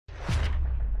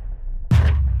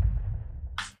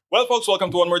Well, folks, welcome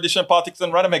to one more edition of Politics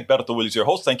and Random. Egberto Willies, your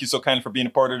host. Thank you so kindly for being a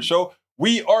part of the show.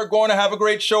 We are going to have a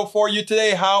great show for you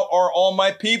today. How are all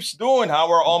my peeps doing?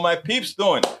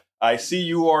 I see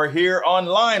you are here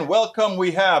online. Welcome.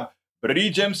 We have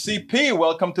Bridge MCP.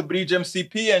 Welcome to Bridge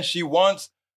MCP. And she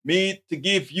wants me to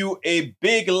give you a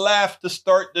big laugh to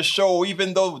start the show,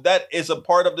 even though that is a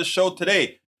part of the show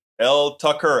today. L.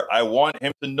 Tucker, I want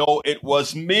him to know it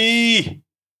was me.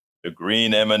 The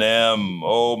green M&M.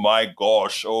 Oh my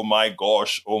gosh. Love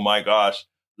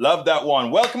that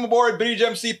one. Welcome aboard, Bridge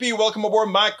MCP. Welcome aboard,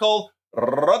 Michael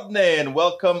Rodney. And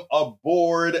welcome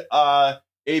aboard,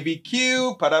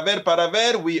 ABQ. Para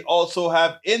ver. We also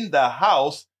have in the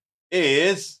house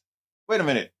is, wait a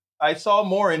minute. I saw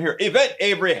more in here. Yvette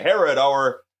Avery Herod,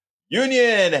 our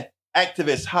union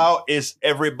activist. How is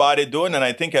everybody doing? And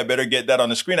I think I better get that on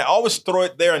the screen. I always throw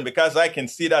it there. And because I can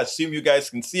see it, I assume you guys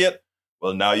can see it.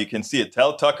 Well, now you can see it.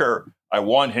 Tell Tucker, I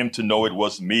want him to know it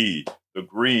was me, the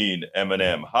green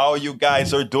M&M. How you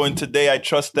guys are doing today? I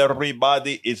trust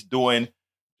everybody is doing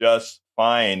just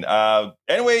fine.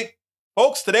 Anyway,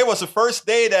 folks, today was the first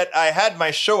day that I had my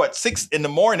show at 6 in the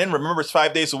morning. Remember, it's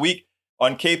 5 days a week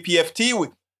on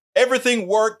KPFT. Everything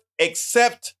worked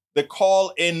except the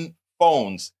call-in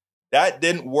phones. That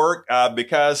didn't work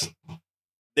because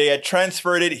they had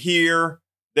transferred it here.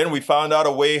 Then we found out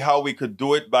a way how we could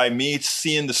do it by me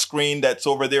seeing the screen that's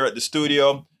over there at the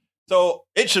studio. So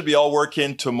it should be all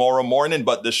working tomorrow morning.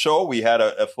 But the show, we had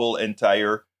a full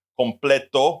entire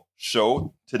completo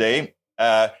show today.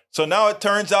 So now it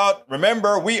turns out,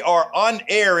 remember, we are on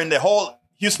air in the whole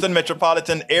Houston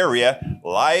metropolitan area,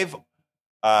 live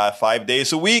 5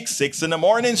 days a week, 6 in the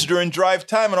mornings during drive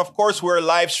time. And of course, we're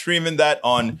live streaming that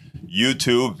on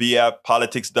YouTube via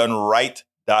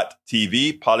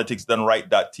politicsdoneright.tv,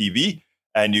 politicsdoneright.tv,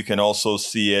 and you can also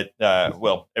see it,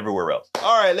 everywhere else.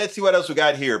 All right, let's see what else we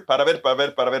got here. Para ver.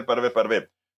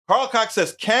 Carl Cox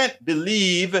says, can't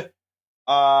believe ate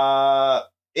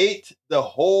the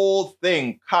whole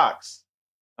thing, Cox.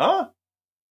 Huh?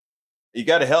 You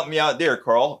got to help me out there,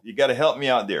 Carl. You got to help me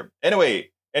out there. Anyway.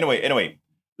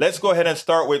 Let's go ahead and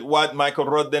start with what Michael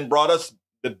Rodden brought us,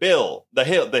 the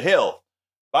Hill.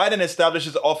 Biden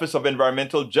establishes Office of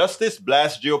Environmental Justice,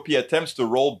 blasts GOP attempts to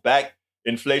roll back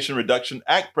Inflation Reduction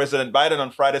Act. President Biden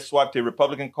on Friday swiped at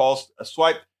Republican calls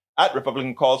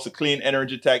to clean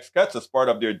energy tax cuts as part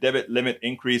of their debt limit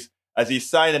increase as he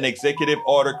signed an executive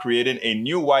order creating a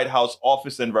new White House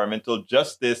Office of Environmental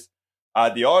Justice.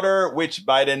 The order, which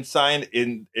Biden signed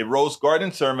in a Rose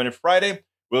Garden ceremony Friday,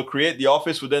 will create the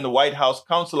office within the White House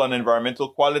Council on Environmental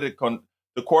Quality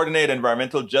to coordinate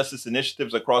environmental justice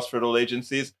initiatives across federal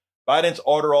agencies. Biden's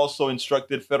order also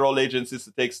instructed federal agencies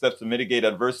to take steps to mitigate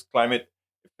adverse climate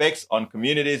effects on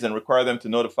communities and require them to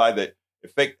notify the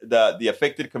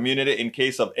affected community in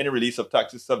case of any release of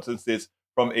toxic substances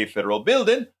from a federal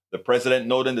building. The president,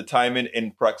 noting the timing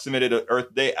in proximity to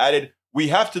Earth Day, added, "We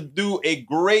have to do a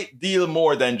great deal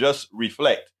more than just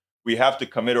reflect. We have to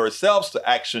commit ourselves to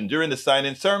action." During the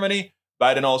signing ceremony,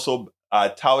 Biden also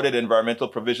touted environmental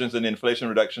provisions in the Inflation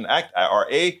Reduction Act,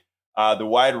 IRA, the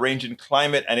wide-ranging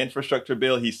climate and infrastructure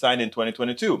bill he signed in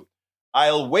 2022.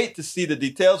 I'll wait to see the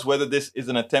details, whether this is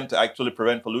an attempt to actually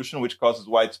prevent pollution, which causes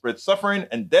widespread suffering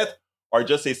and death, or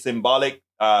just a symbolic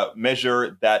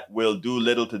measure that will do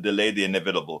little to delay the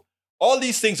inevitable. All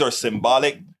these things are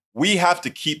symbolic. We have to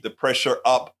keep the pressure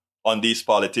up on these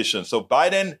politicians. So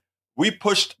we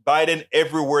pushed Biden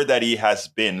everywhere that he has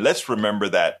been. Let's remember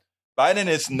that. Biden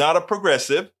is not a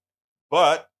progressive,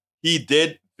 but he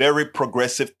did very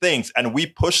progressive things, and we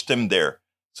pushed him there.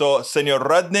 So, Senor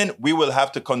Rodden, we will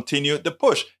have to continue the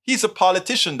push. He's a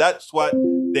politician. That's what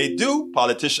they do,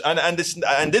 politician. And this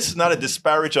is not a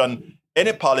disparage on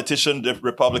any politician,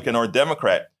 Republican or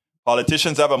Democrat.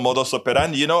 Politicians have a modus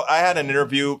operandi. You know, I had an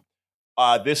interview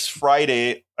this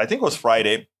Friday, I think it was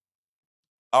Friday,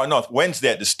 Wednesday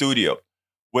at the studio,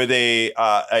 with a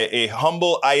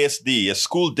humble ISD, a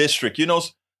school district. You know,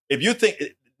 if you think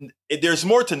there's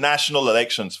more to national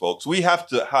elections, folks, we have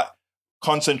to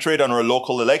concentrate on our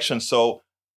local elections. So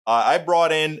I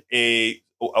brought in a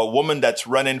woman that's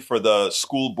running for the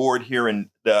school board here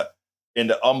in the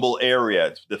Humble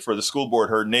area for the school board.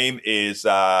 Her name is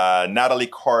Natalie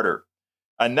Carter.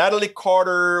 And Natalie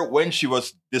Carter, when she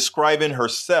was describing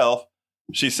herself,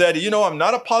 she said, you know, I'm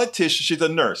not a politician. She's a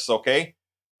nurse, okay?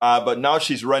 But now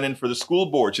she's running for the school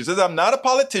board. She says, I'm not a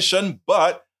politician,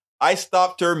 but I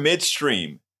stopped her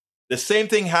midstream. The same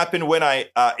thing happened when I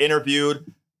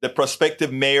interviewed the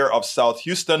prospective mayor of South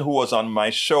Houston, who was on my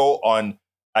show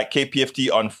at KPFT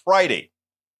on Friday.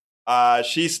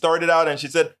 She started out and she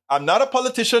said, I'm not a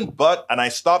politician, but, and I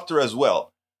stopped her as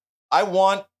well. I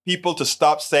want people to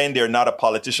stop saying they're not a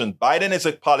politician. Biden is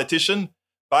a politician.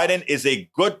 Biden is a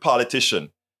good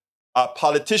politician.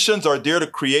 Politicians are there to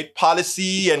create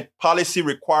policy, and policy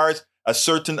requires a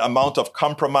certain amount of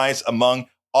compromise among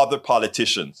other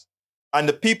politicians. And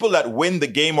the people that win the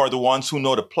game are the ones who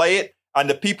know to play it. And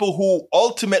the people who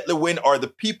ultimately win are the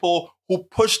people who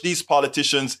push these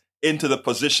politicians into the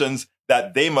positions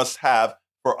that they must have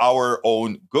for our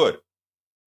own good.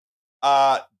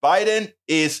 Biden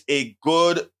is a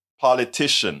good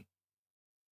politician,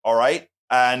 all right?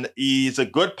 And he's a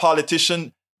good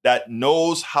politician that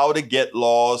knows how to get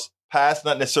laws passed,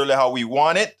 not necessarily how we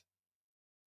want it.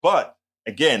 But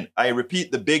again, I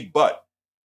repeat the big but.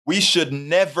 We should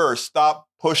never stop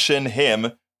pushing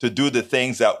him to do the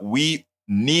things that we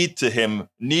need him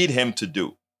to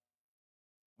do.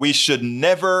 We should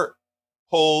never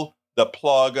pull the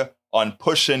plug on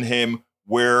pushing him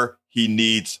where he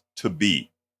needs to be.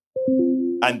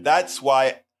 And that's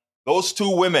why those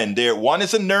two women there, one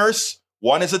is a nurse,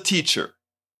 one is a teacher.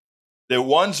 The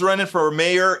one's running for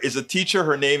mayor is a teacher.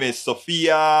 Her name is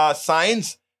Sophia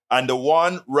Saenz. And the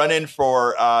one running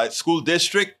for school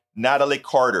district, Natalie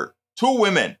Carter. Two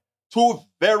women, two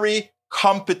very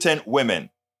competent women.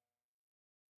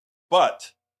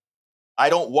 But I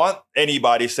don't want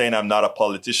anybody saying I'm not a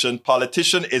politician.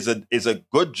 Politician is a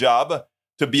good job.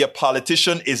 To be a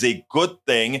politician is a good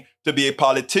thing. To be a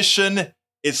politician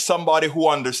is somebody who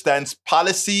understands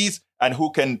policies and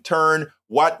who can turn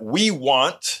what we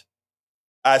want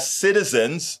as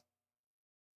citizens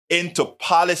into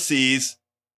policies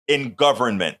in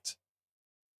government.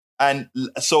 And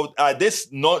so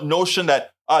this notion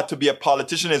that to be a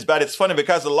politician is bad, it's funny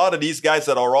because a lot of these guys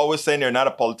that are always saying they're not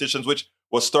a politician, which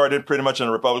was started pretty much on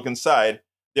the Republican side,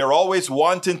 they're always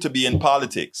wanting to be in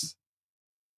politics.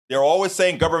 They're always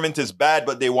saying government is bad,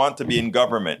 but they want to be in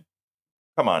government.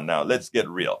 Come on now, let's get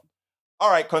real. All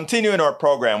right, continuing our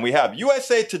program, we have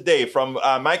USA Today from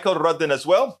Michael Rudden as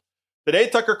well. Today,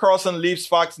 Tucker Carlson leaves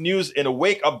Fox News in the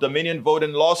wake of Dominion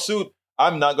voting lawsuit.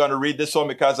 I'm not going to read this one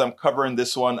because I'm covering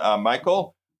this one,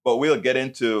 Michael, but we'll get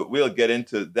into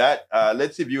that.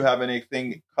 Let's see if you have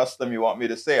anything custom you want me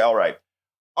to say. All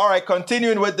right,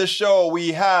 continuing with the show,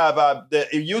 we have the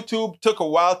YouTube took a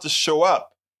while to show up.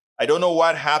 I don't know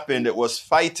what happened. It was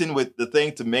fighting with the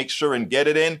thing to make sure and get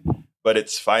it in, but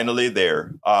it's finally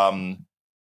there.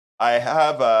 I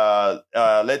have,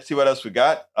 let's see what else we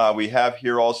got. We have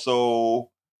here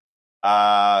also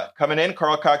coming in,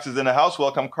 Carl Cox is in the house.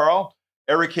 Welcome, Carl.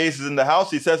 Eric Hayes is in the house.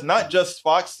 He says, not just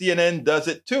Fox, CNN does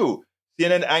it too.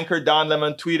 CNN anchor Don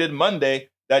Lemon tweeted Monday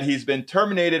that he's been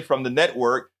terminated from the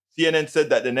network. CNN said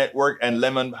that the network and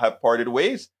Lemon have parted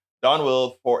ways. Don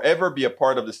will forever be a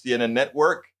part of the CNN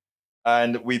network.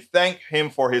 And we thank him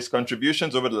for his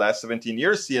contributions over the last 17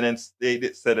 years.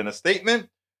 CNN said in a statement,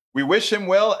 we wish him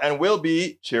well and will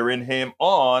be cheering him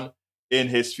on in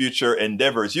his future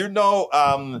endeavors. You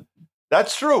know,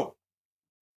 that's true.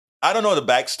 I don't know the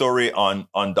backstory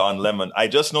on Don Lemon. I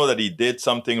just know that he did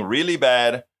something really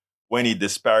bad when he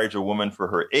disparaged a woman for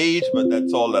her age, but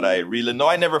that's all that I really know.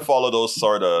 I never follow those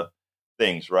sort of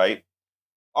things, right?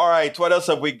 All right, what else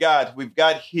have we got? We've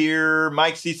got here,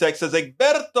 Mike Cisak says,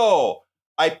 Egberto,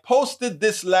 I posted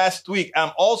this last week.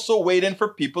 I'm also waiting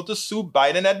for people to sue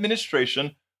Biden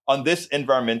administration on this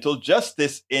environmental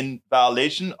justice in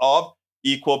violation of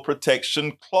Equal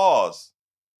Protection Clause.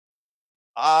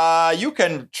 You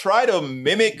can try to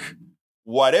mimic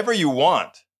whatever you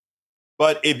want,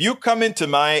 but if you come into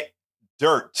my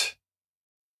dirt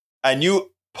and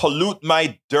you pollute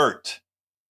my dirt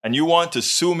and you want to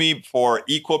sue me for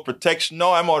equal protection,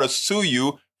 no, I'm going to sue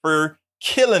you for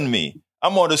killing me.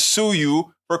 I'm going to sue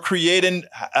you for creating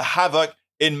a havoc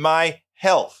in my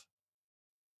health.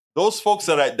 Those folks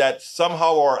that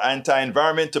somehow are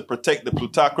anti-environment to protect the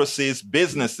plutocracy's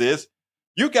businesses,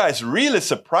 you guys really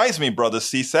surprise me, brother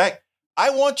CSAC.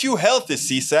 I want you healthy,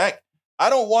 CSAC. I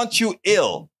don't want you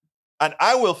ill. And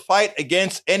I will fight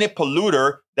against any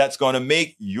polluter that's going to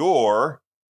make your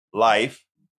life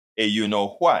a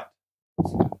you-know-what.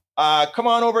 Come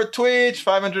on over Twitch,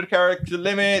 500 character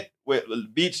limit.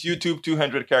 Beats YouTube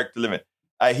 200 character limit.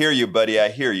 I hear you, buddy. I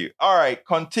hear you. All right,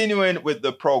 continuing with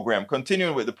the program.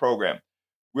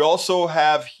 We also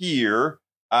have here,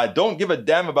 don't give a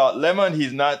damn about Lemon.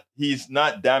 He's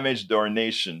not damaged our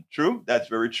nation. True. That's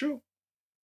very true.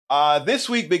 This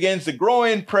week begins the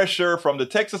growing pressure from the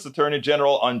Texas Attorney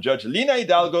General on Judge Lina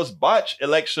Hidalgo's botched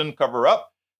election cover-up.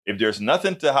 If there's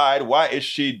nothing to hide, why is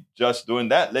she just doing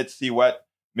that? Let's see what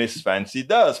Miss Fancy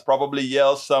does. Probably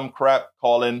yell some crap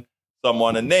calling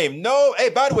someone a name. No, hey,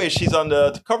 by the way, she's on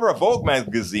the cover of Vogue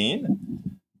magazine.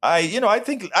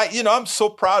 I'm so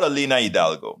proud of Lina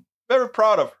Hidalgo. Very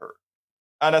proud of her.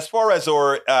 And as far as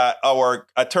our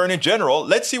Attorney General,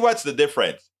 let's see what's the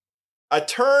difference.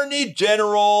 Attorney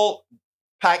General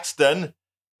Paxton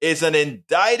is an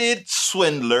indicted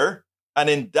swindler, an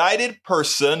indicted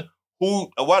person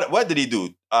who, what did he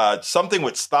do? Something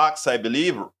with stocks, I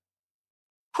believe.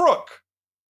 Crook.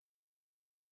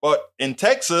 But in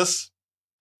Texas,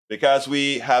 because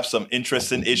we have some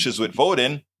interesting issues with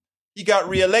voting, he got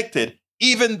reelected,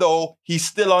 even though he's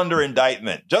still under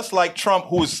indictment. Just like Trump,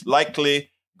 who's likely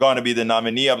going to be the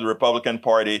nominee of the Republican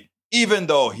Party, even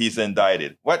though he's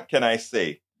indicted. What can I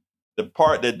say? The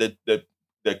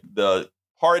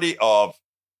party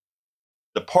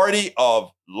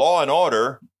of law and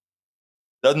order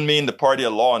doesn't mean the party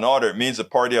of law and order. It means the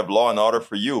party of law and order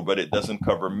for you, but it doesn't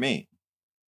cover me.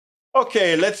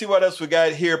 Okay, let's see what else we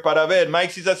got here. Para ver,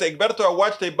 Mike says, Egberto, I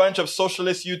watched a bunch of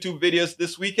socialist YouTube videos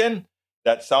this weekend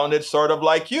that sounded sort of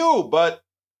like you, but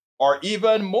are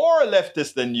even more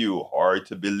leftist than you. Hard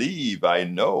to believe, I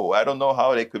know. I don't know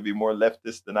how they could be more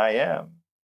leftist than I am.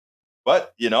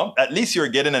 But, at least you're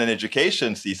getting an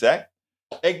education, CSAC.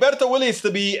 Egberto Willis,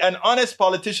 to be an honest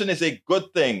politician is a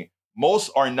good thing. Most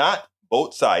are not,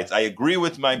 both sides. I agree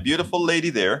with my beautiful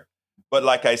lady there. But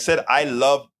like I said, I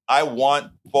don't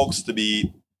want folks to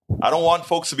be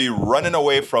running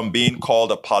away from being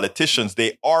called politicians.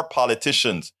 They are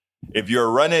politicians. If you're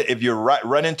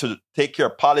running to take care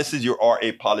of policies, you are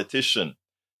a politician.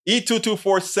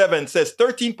 E2247 says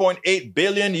 13.8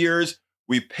 billion years.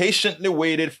 We patiently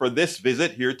waited for this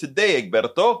visit here today,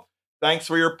 Egberto. Thanks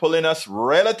for your pulling us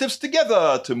relatives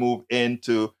together to move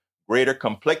into greater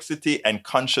complexity and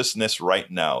consciousness right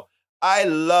now. I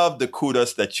love the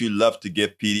kudos that you love to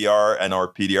give PDR and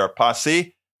our PDR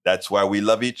posse. That's why we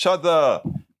love each other.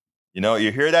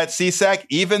 You hear that, CSAC?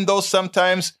 Even though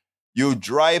sometimes you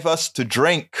drive us to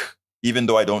drink, even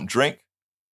though I don't drink.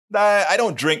 I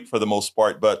don't drink for the most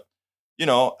part, but,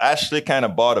 Ashley kind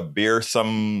of bought a beer,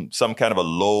 some kind of a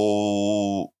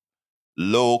low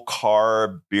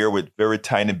carb beer with very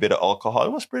tiny bit of alcohol.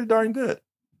 It was pretty darn good.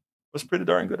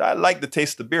 I like the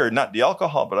taste of beer, not the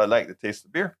alcohol, but I like the taste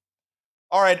of beer.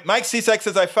 All right, Mike Cisak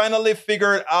says, I finally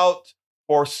figured out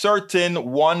for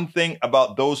certain one thing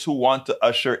about those who want to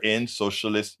usher in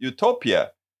socialist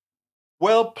utopia.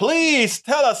 Well, please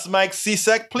tell us, Mike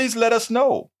Cisak. Please let us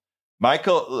know.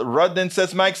 Michael Rudden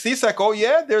says, Mike Cisak, oh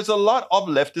yeah, there's a lot of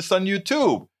leftists on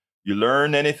YouTube. You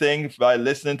learn anything by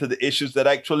listening to the issues that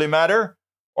actually matter?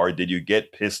 Or did you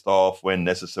get pissed off when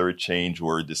necessary change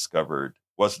was discovered?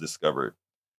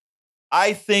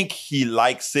 I think he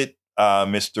likes it,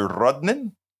 Mr.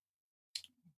 Rudden,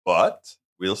 but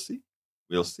we'll see.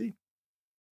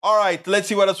 All right, let's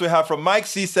see what else we have from Mike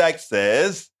Cisak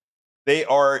says,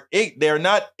 they're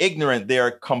not ignorant, they are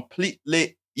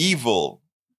completely evil.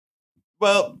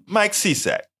 Well, Mike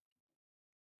Cisak,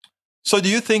 so do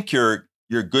you think your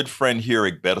good friend here,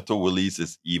 Egberto Willis,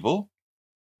 is evil?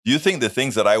 Do you think the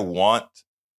things that I want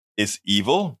is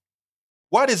evil?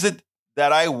 What is it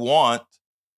that I want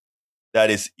that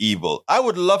is evil? I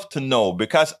would love to know,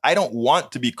 because I don't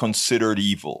want to be considered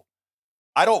evil.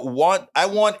 I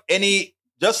want any,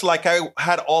 just like I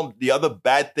had all the other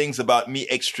bad things about me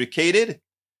extricated.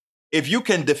 If you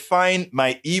can define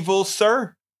my evil,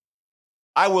 sir,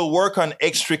 I will work on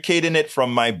extricating it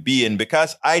from my being,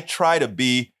 because I try to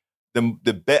be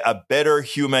a better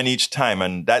human each time.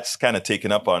 And that's kind of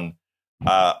taken up on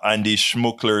Andy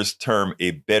Schmuckler's term,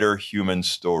 a better human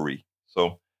story.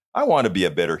 So I want to be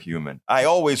a better human. I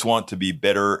always want to be a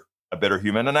better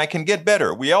human, and I can get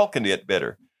better. We all can get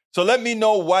better. So let me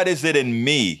know, what is it in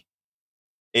me,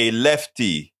 a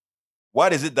lefty?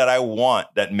 What is it that I want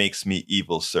that makes me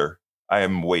evil, sir? I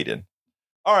am waiting.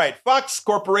 All right, Fox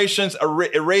Corporations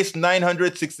erased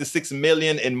 $966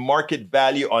 million in market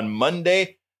value on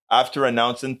Monday after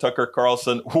announcing Tucker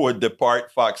Carlson would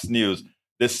depart Fox News.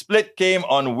 The split came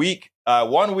on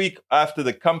 1 week after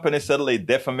the company settled a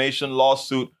defamation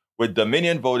lawsuit with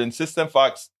Dominion Voting System.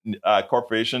 Fox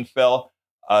Corporation fell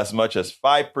as much as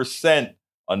 5%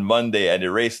 on Monday and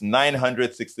erased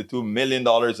 $962 million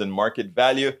in market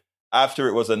value after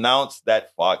it was announced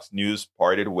that Fox News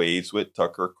parted ways with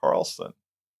Tucker Carlson.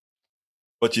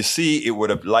 But you see, it would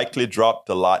have likely dropped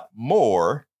a lot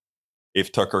more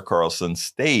if Tucker Carlson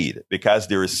stayed, because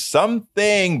there is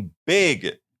something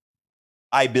big.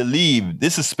 I believe,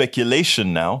 this is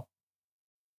speculation now,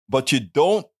 but you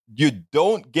don't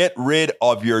get rid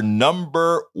of your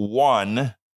number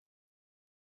one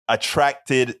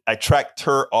attractor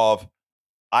of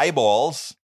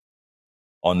eyeballs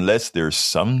unless there's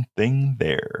something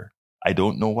there. I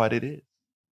don't know what it is,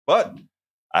 but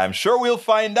I'm sure we'll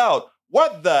find out.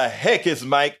 What the heck is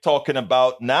Mike talking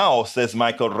about now, says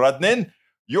Michael Rudnin.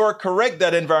 You're correct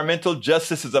that environmental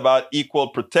justice is about equal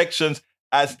protections,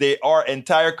 as they are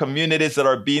entire communities that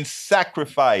are being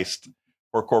sacrificed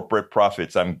for corporate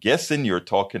profits. I'm guessing you're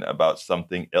talking about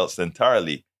something else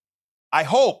entirely. I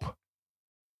hope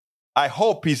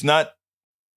he's not.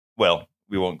 Well,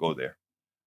 we won't go there.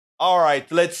 All right,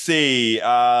 let's see.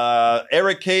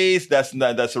 Eric Hayes, that's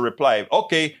a reply.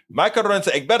 Okay, Michael Ronza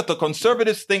Egberto,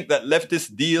 conservatives think that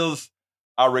leftist deals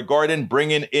are regarding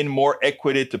bringing in more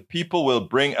equity to people will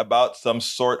bring about some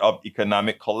sort of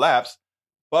economic collapse,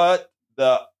 but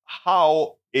the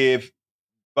how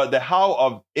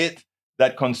of it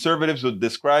that conservatives would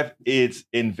describe is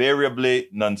invariably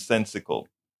nonsensical.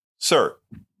 Sir,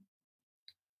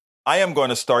 I am going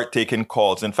to start taking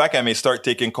calls. In fact, I may start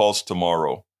taking calls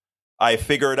tomorrow. I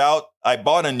figured out, I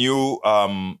bought a new,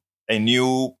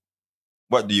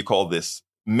 what do you call this?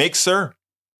 Mixer.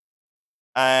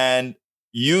 And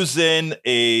using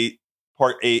a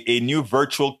new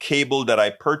virtual cable that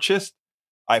I purchased,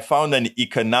 I found an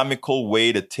economical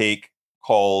way to take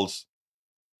calls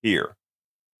here.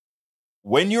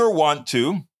 When you want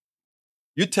to,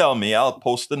 you tell me, I'll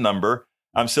post the number.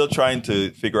 I'm still trying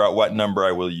to figure out what number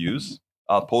I will use.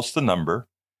 I'll post the number.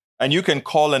 And you can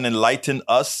call and enlighten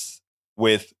us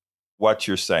with what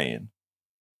you're saying,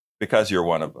 because you're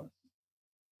one of us.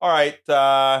 All right,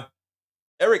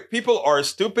 Eric, people are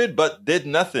stupid but did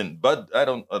nothing. But I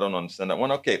don't understand that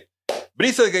one. Okay.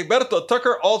 Brisa Gilberto,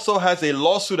 Tucker also has a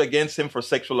lawsuit against him for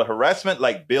sexual harassment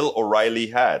like Bill O'Reilly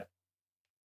had.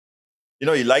 You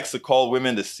know, he likes to call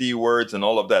women the C words and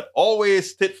all of that.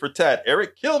 Always tit for tat.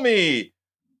 Eric, kill me.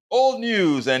 Old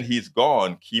news, and he's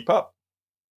gone. Keep up.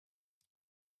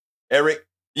 Eric,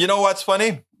 you know what's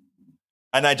funny?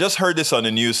 And I just heard this on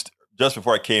the news just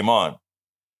before I came on.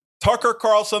 Tucker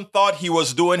Carlson thought he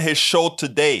was doing his show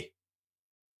today.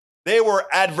 They were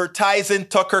advertising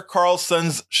Tucker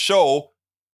Carlson's show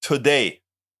today.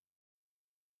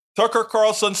 Tucker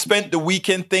Carlson spent the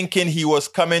weekend thinking he was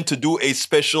coming to do a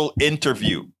special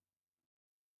interview.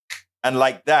 And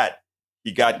like that,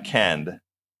 he got canned.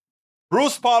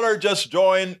 Bruce Pollard just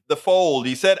joined the fold.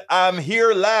 He said, I'm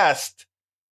here last.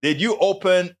 Did you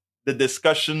open the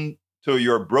discussion to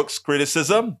your Brooks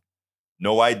criticism?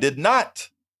 No, I did not.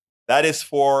 That is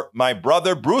for my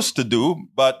brother Bruce to do.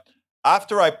 But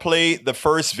after I play the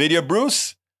first video,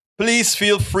 Bruce, please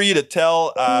feel free to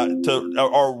tell,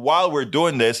 or while we're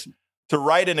doing this, to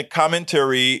write in a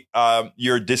commentary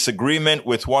your disagreement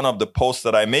with one of the posts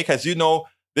that I make. As you know,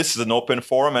 this is an open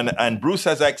forum, and Bruce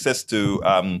has access to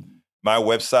my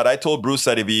website. I told Bruce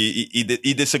that if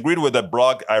he disagreed with a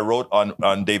blog I wrote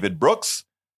on David Brooks,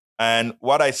 and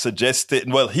what I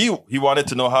suggested, well, he wanted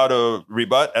to know how to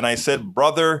rebut, and I said,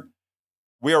 brother,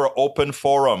 we are an open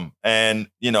forum, and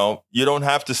you know, you don't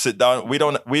have to sit down. We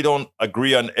don't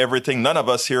agree on everything. None of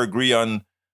us here agree on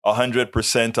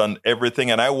 100% on everything,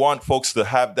 and I want folks to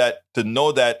have that, to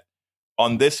know that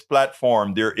on this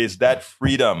platform there is that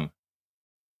freedom.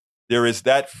 There is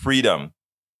that freedom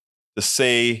to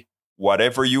say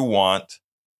whatever you want.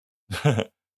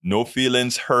 No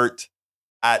feelings hurt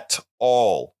at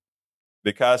all.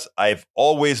 Because I've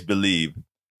always believed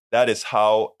that is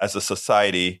how, as a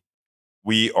society,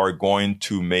 we are going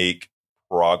to make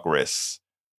progress.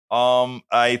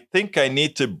 I think I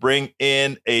need to bring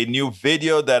in a new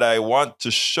video that I want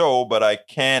to show, but I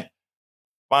can't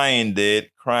find it.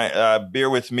 Bear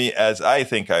with me as I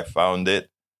think I found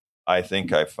it. I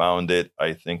think I found it.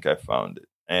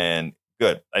 And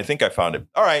good. I think I found it.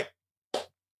 All right.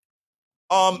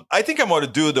 I think I'm going to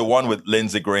do the one with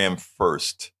Lindsey Graham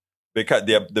first. Because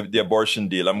the abortion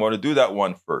deal, I'm going to do that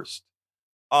one first.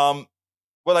 Well,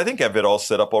 I think I have it all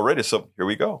set up already, so here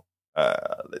we go.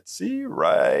 Let's see,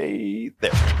 right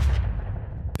there.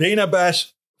 Dana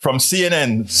Bash from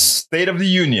CNN, State of the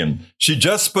Union. She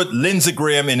just put Lindsey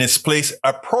Graham in his place,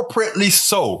 appropriately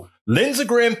so. Lindsey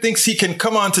Graham thinks he can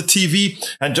come onto TV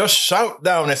and just shout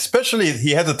down, especially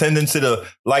he has a tendency to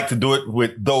like to do it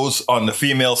with those on the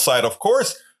female side, of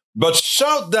course, but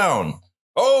shout down.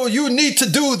 Oh, you need to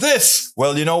do this.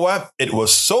 Well, you know what? It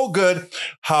was so good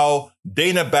how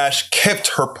Dana Bash kept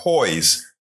her poise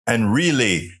and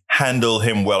really handled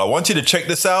him well. I want you to check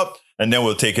this out, and then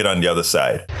we'll take it on the other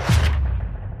side.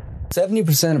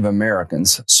 70% of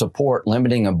Americans support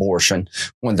limiting abortion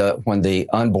when the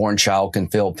unborn child can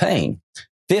feel pain.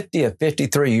 50 of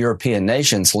 53 European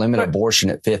nations limit abortion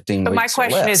at 15 weeks or less. But my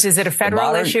question is it a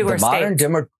federal issue or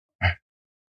state?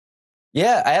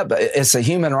 Yeah, it's a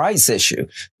human rights issue.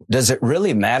 Does it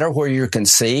really matter where you're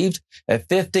conceived? At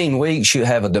 15 weeks, you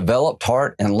have a developed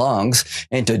heart and lungs,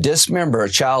 and to dismember a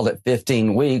child at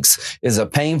 15 weeks is a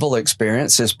painful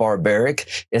experience. It's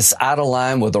barbaric. It's out of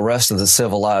line with the rest of the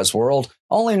civilized world.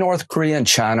 Only North Korea and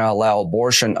China allow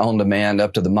abortion on demand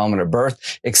up to the moment of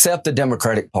birth, except the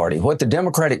Democratic Party. What the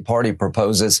Democratic Party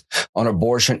proposes on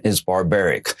abortion is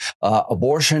barbaric.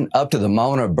 Abortion up to the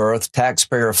moment of birth,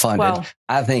 taxpayer funded,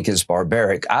 I think is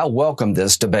barbaric. I welcome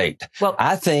this debate.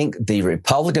 I think the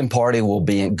Republican Party will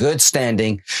be in good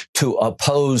standing to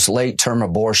oppose late-term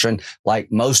abortion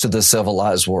like most of the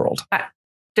civilized world.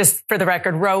 Just for the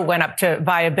record, Roe went up to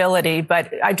viability,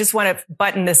 but I just want to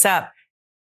button this up.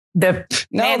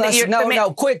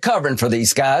 Quit covering for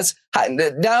these guys.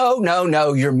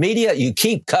 No. Your media, you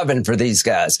keep covering for these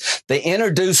guys. They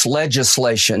introduced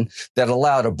legislation that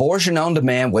allowed abortion on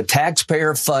demand with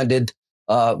taxpayer funded.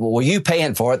 You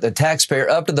paying for it, the taxpayer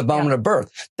up to the moment of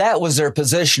birth. That was their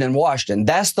position in Washington.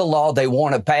 That's the law they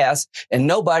want to pass, and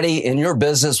nobody in your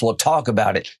business will talk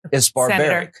about it. It's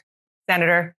barbaric.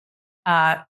 Senator,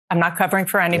 I'm not covering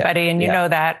for anybody, and you know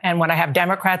that. And when I have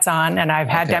Democrats on, and I've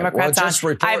had Democrats on,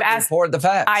 report the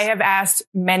facts. I have asked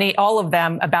all of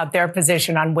them about their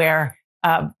position on where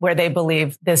they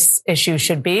believe this issue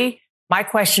should be. My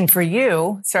question for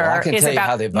you, sir,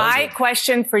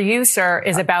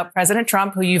 is about President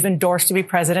Trump, who you've endorsed to be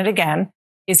president again.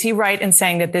 Is he right in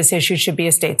saying that this issue should be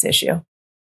a state's issue?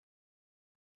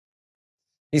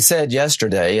 He said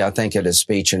yesterday, I think at his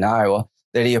speech in Iowa,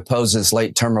 that he opposes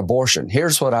late-term abortion.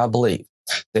 Here's what I believe,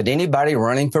 that anybody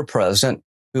running for president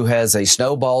who has a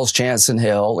snowball's chance in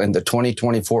hell in the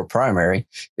 2024 primary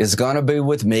is going to be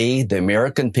with me, the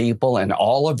American people, and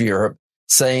all of Europe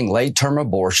saying late-term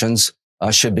abortions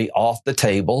should be off the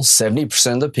table.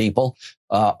 70% of the people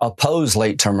oppose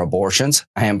late-term abortions.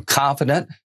 I am confident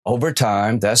over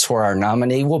time, that's where our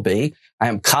nominee will be. I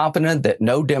am confident that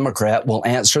no Democrat will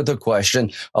answer the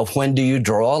question of when do you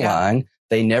draw a line.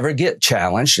 They never get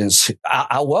challenged. And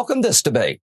I welcome this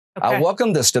debate. Okay. I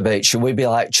welcome this debate. Should we be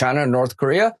like China and North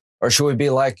Korea, or should we be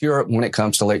like Europe when it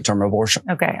comes to late-term abortion?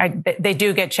 Okay. They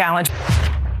do get challenged.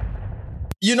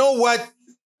 You know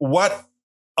what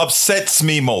upsets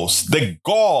me most? The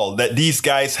gall that these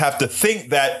guys have to think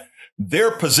that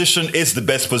their position is the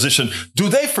best position. Do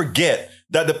they forget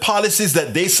that the policies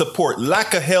that they support,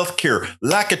 lack of health care,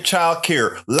 lack of child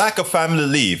care, lack of family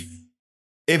leave,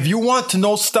 if you want to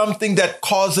know something that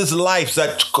causes lives,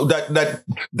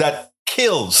 that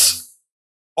kills,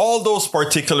 all those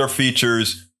particular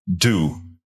features do.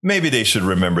 Maybe they should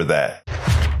remember that.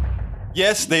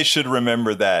 Yes, they should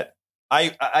remember that.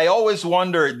 I always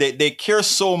wonder, they care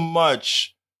so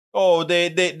much. Oh,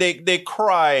 they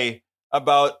cry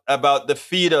about the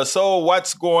fetus. Oh,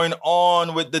 what's going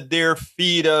on with the dear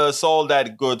fetus? All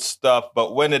that good stuff.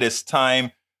 But when it is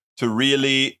time to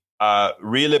really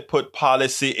put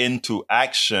policy into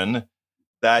action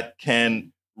that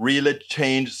can really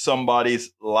change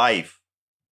somebody's life,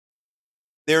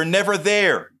 they're never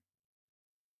there.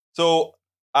 So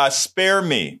spare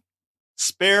me,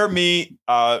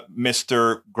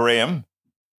 Mr. Graham.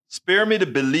 Spare me the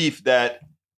belief that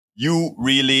you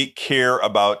really care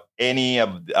about any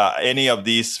of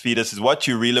these fetuses. What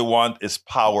you really want is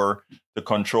power to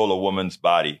control a woman's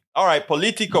body. All right,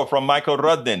 Politico from Michael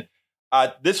Rudden.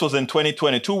 This was in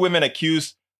 2020. 2 women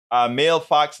accused male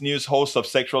Fox News host of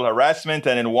sexual harassment,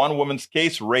 and in one woman's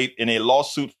case, rape, in a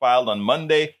lawsuit filed on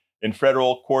Monday in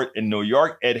federal court in New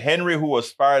York. Ed Henry, who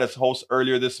was fired as host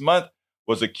earlier this month,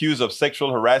 was accused of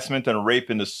sexual harassment and rape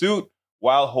in the suit,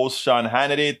 while hosts Sean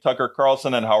Hannity, Tucker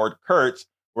Carlson, and Howard Kurtz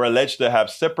were alleged to have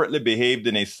separately behaved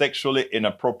in a sexually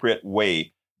inappropriate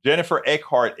way. Jennifer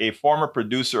Eckhart, a former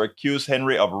producer, accused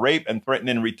Henry of rape and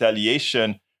threatening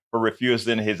retaliation for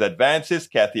refusing his advances.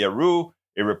 Kathy Aru,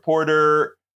 a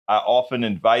reporter often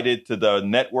invited to the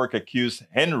network, accused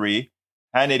Henry,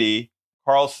 Hannity,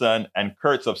 Carlson, and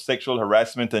Kurtz of sexual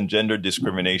harassment and gender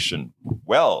discrimination.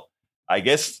 Well, I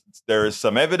guess there is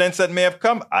some evidence that may have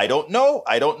come. I don't know.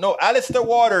 Alistair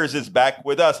Waters is back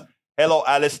with us. Hello,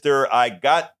 Alistair. I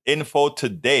got info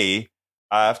today.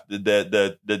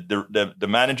 The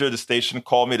manager of the station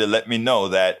called me to let me know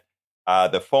that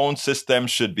the phone system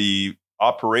should be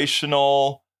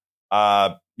operational.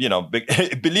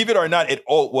 Believe it or not, it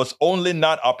was only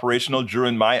not operational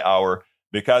during my hour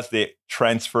because they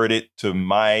transferred it to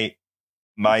my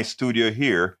studio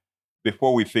here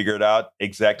before we figured out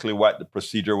exactly what the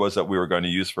procedure was that we were going to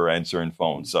use for answering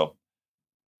phones. So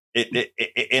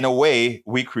in a way,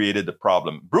 we created the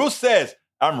problem. Bruce says,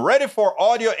 I'm ready for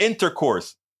audio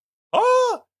intercourse.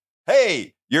 Oh,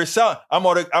 hey, I'm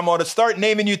gonna start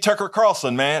naming you Tucker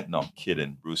Carlson, man. No, I'm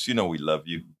kidding, Bruce. You know we love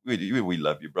you. We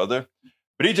love you, brother.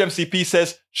 Bridge MCP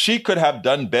says she could have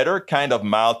done better, kind of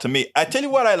mild to me. I tell you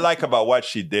what I like about what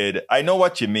she did. I know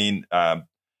what you mean.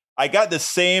 I got the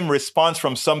same response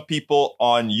from some people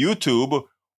on YouTube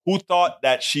who thought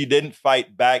that she didn't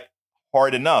fight back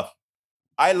hard enough.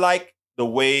 I like the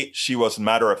way she was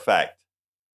matter of fact.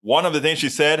 One of the things she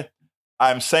said,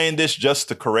 I'm saying this just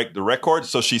to correct the record.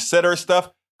 So she said her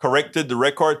stuff, corrected the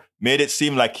record, made it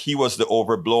seem like he was the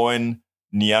overblown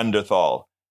Neanderthal.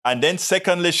 And then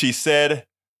secondly, she said,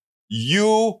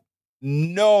 you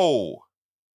know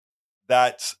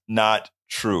that's not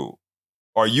true.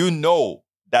 Or you know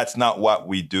that's not what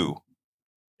we do.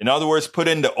 In other words,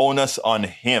 putting the onus on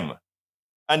him.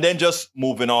 And then just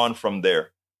moving on from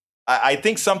there. I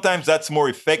think sometimes that's more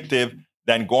effective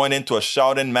than going into a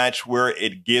shouting match where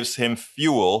it gives him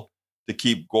fuel to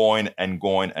keep going and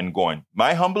going and going.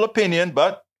 My humble opinion,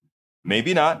 but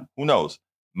maybe not. Who knows?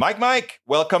 Mike,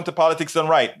 welcome to Politics Done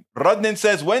Right. Rudnin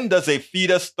says, when does a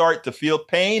fetus start to feel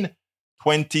pain?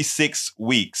 26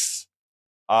 weeks.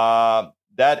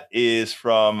 That is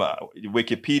from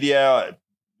Wikipedia.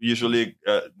 Usually,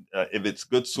 if it's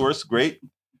good source, great.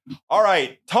 All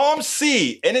right, Tom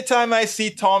C. Anytime I see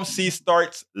Tom C.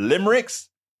 starts limericks,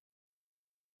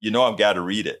 you know I've got to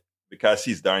read it because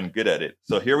he's darn good at it.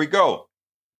 So here we go.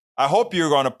 I hope you're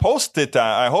going to post it.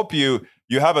 I hope you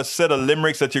have a set of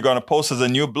limericks that you're going to post as a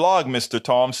new blog, Mr.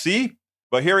 Tom C.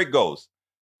 But here it goes.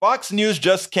 Fox News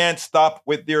just can't stop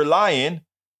with their lying,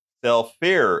 sell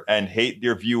fear, and hate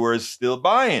their viewers still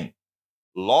buying.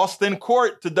 Lost in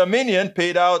court to Dominion,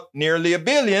 paid out nearly $1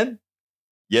 billion.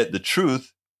 Yet the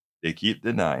truth, they keep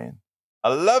denying.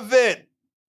 I love it.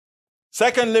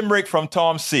 Second limerick from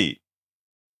Tom C.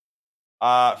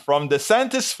 From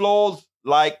DeSantis flows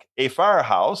like a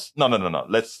firehouse. No.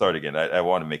 Let's start again. I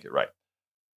want to make it right.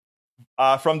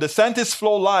 From DeSantis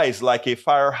flow lies like a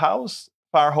fire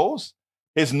hose.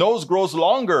 His nose grows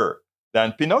longer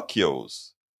than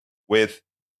Pinocchio's, with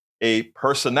a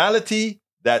personality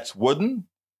that's wooden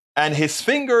and his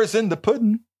fingers in the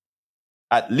pudding.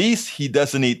 At least he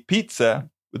doesn't eat pizza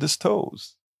with his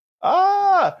toes.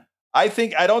 I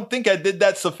don't think I did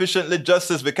that sufficiently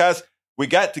justice because we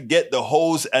got to get the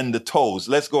hose and the toes.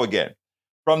 Let's go again.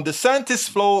 From DeSantis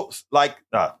flows like,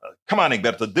 come on,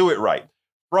 Egberto, do it right.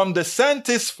 From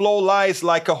DeSantis flow lies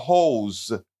like a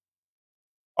hose.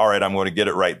 All right, I'm going to get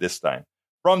it right this time.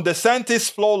 From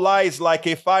DeSantis flow lies like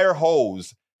a fire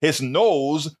hose. His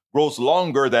nose grows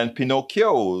longer than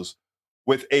Pinocchio's,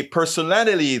 with a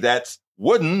personality that's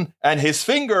wooden and his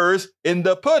fingers in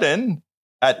the pudding.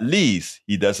 At least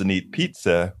he doesn't eat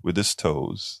pizza with his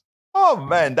toes. Oh,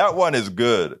 man, that one is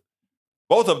good.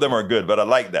 Both of them are good, but I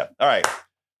like that. All right.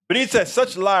 Benit says,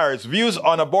 such liars. Views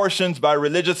on abortions by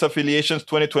religious affiliations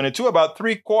 2022. About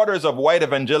 3/4 of white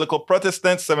evangelical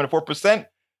Protestants, 74%,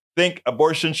 think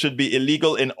abortion should be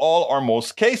illegal in all or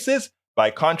most cases.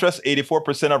 By contrast,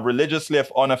 84% of religiously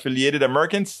unaffiliated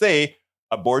Americans say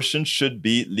abortion should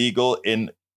be legal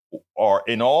in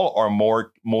all or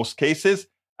most cases,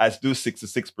 as do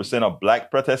 66% of black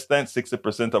Protestants,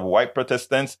 60% of white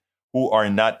Protestants who are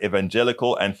not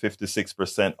evangelical, and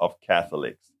 56% of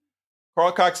Catholics.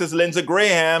 Carl Cox says, Lindsey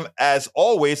Graham, as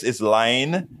always, is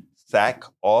lying sack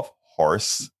of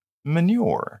horse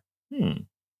manure.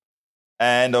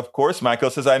 And of course,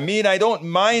 Michael says, I don't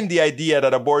mind the idea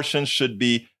that abortion should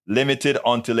be limited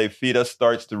until a fetus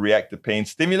starts to react to pain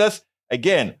stimulus.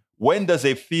 Again, when does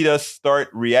a fetus start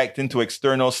reacting to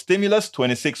external stimulus?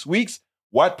 26 weeks.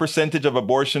 What percentage of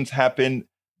abortions happen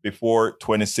before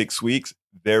 26 weeks?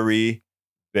 Very,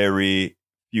 very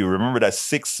few. Remember, that's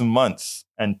 6 months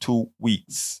and 2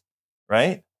 weeks,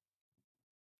 right?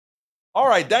 All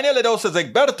right, Daniel Edo says,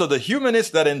 Egberto, the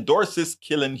humanist that endorses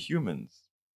killing humans.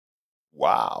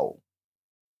 Wow.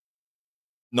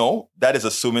 No, that is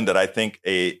assuming that I think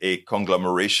a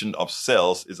conglomeration of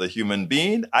cells is a human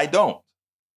being. I don't.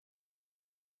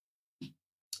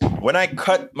 When I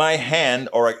cut my hand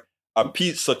or a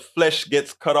piece of flesh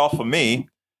gets cut off of me,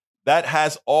 that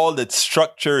has all the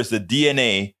structures, the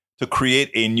DNA, to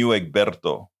create a new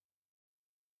Egberto.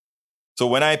 So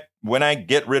when I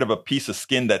get rid of a piece of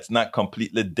skin that's not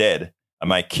completely dead,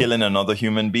 am I killing another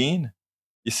human being?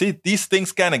 You see, these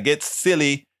things kind of get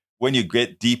silly when you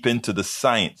get deep into the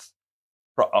science.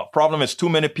 Problem is, too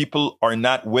many people are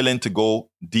not willing to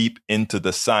go deep into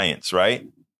the science, right?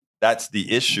 That's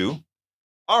the issue.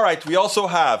 All right, we also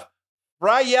have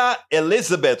Freya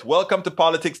Elizabeth. Welcome to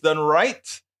Politics Done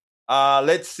Right.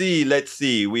 Let's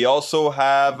see. We also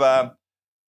have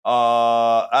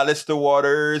Alistair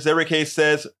Waters. Eric Hayes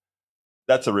says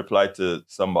That's a reply to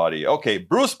somebody. Okay,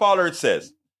 Bruce Pollard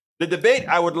says, the debate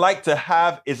I would like to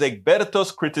have is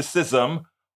Egberto's criticism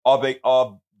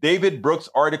of David Brooks'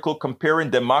 article comparing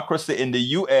democracy in the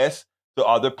U.S. to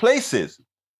other places.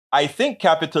 I think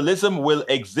capitalism will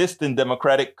exist in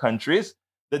democratic countries.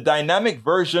 The dynamic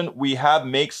version we have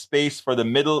makes space for the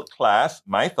middle class,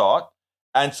 my thought,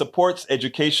 and supports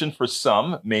education for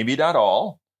some, maybe not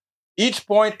all. Each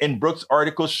point in Brooks'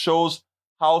 article shows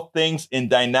how things in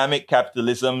dynamic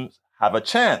capitalism have a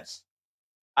chance.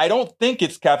 I don't think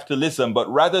it's capitalism, but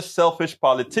rather selfish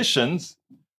politicians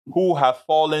who have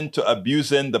fallen to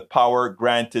abusing the power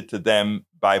granted to them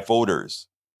by voters.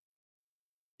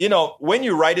 You know, when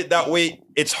you write it that way,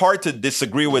 it's hard to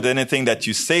disagree with anything that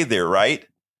you say there, right?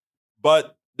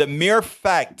 But the mere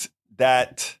fact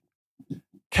that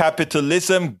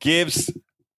capitalism gives,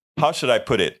 how should I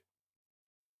put it?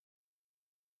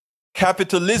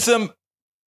 Capitalism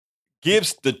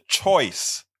gives the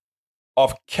choice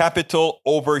of capital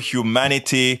over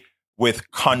humanity with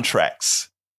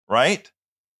contracts, right?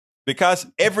 Because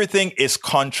everything is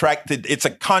contracted. It's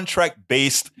a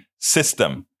contract-based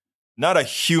system, not a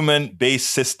human-based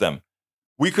system.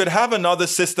 We could have another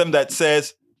system that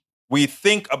says we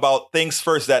think about things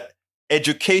first, that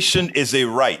education is a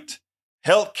right,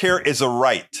 healthcare is a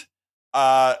right,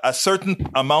 a certain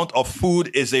amount of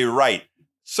food is a right,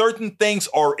 certain things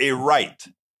are a right.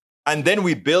 And then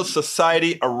we build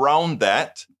society around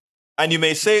that. And you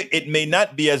may say it may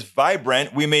not be as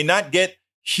vibrant. We may not get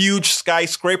huge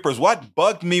skyscrapers. What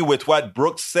bugged me with what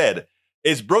Brooks said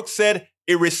is Brooks said,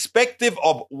 irrespective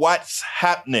of what's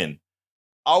happening,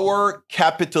 our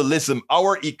capitalism,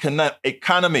 our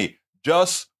economy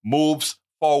just moves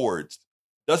forwards.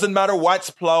 Doesn't matter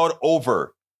what's plowed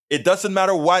over. It doesn't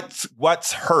matter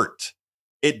what's hurt.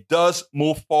 It does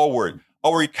move forward.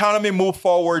 Our economy moved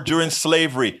forward during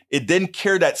slavery. It didn't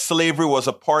care that slavery was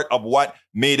a part of what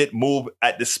made it move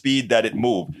at the speed that it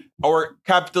moved. Our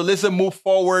capitalism moved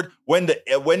forward when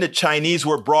the Chinese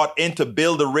were brought in to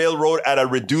build the railroad at a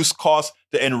reduced cost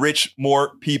to enrich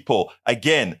more people.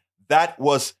 Again, that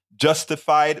was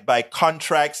justified by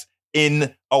contracts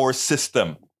in our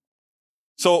system.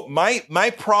 So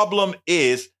my problem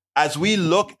is, as we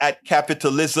look at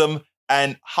capitalism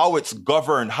and how it's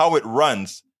governed, how it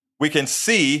runs, we can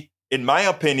see, in my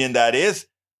opinion, that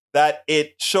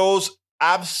it shows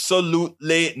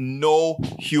absolutely no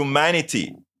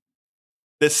humanity.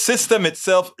 The system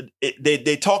itself,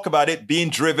 they talk about it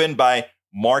being driven by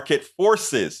market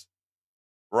forces,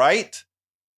 right?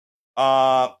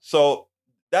 So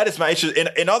that is my issue.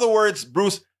 In other words,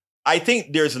 Bruce, I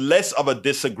think there's less of a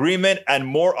disagreement and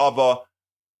more of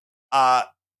a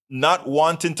not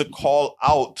wanting to call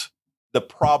out the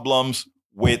problems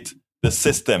with the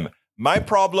system. My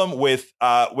problem with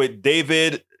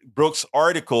David Brooks'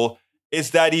 article is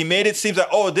that he made it seem like,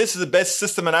 oh, this is the best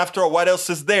system, and after all, what else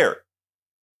is there?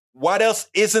 What else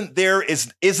isn't there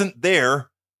isn't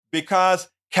there because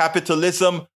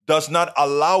capitalism does not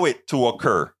allow it to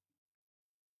occur.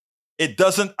 It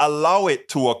doesn't allow it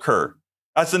to occur.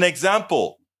 As an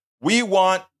example, we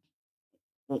want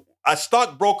a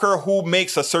stockbroker who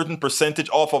makes a certain percentage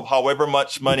off of however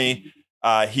much money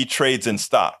he trades in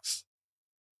stocks.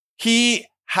 He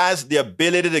has the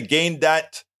ability to gain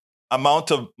that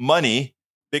amount of money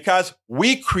because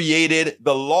we created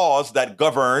the laws that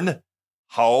govern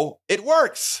how it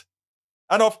works.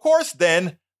 And of course,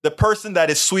 then the person that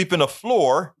is sweeping a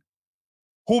floor,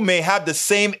 who may have the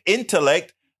same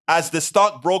intellect as the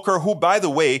stockbroker, who, by the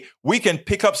way, we can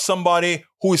pick up somebody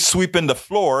who is sweeping the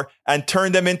floor and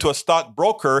turn them into a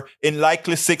stockbroker in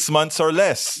likely 6 months or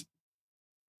less.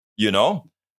 You know?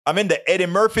 I mean, the Eddie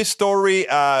Murphy story.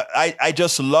 I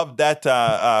just love that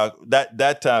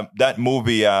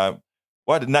movie.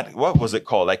 What was it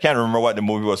called? I can't remember what the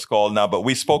movie was called now, but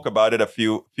we spoke about it a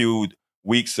few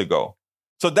weeks ago.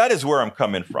 So that is where I'm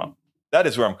coming from. But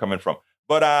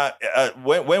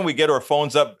when we get our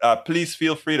phones up, please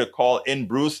feel free to call in,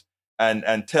 Bruce,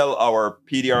 and tell our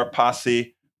PDR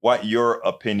posse what your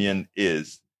opinion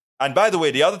is. And by the way,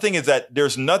 the other thing is that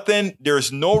there's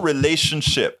no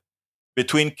relationship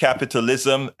between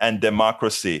capitalism and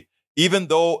democracy. Even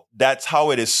though that's how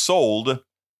it is sold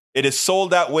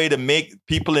that way to make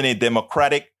people in a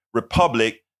democratic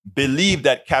republic believe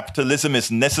that capitalism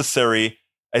is a necessary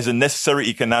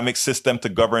economic system to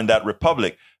govern that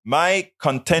republic. My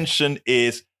contention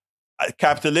is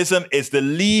capitalism is the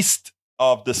least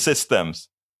of the systems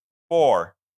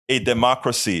for a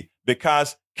democracy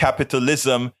because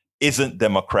capitalism isn't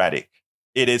democratic.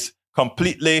 It is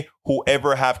completely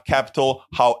whoever have capital,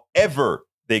 however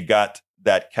they got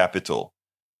that capital.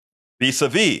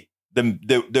 Vis-a-vis,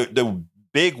 the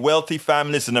big wealthy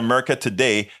families in America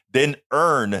today didn't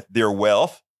earn their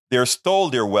wealth. They stole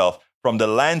their wealth from the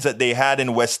lands that they had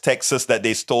in West Texas that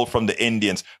they stole from the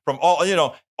Indians. From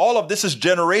all of this is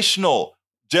generational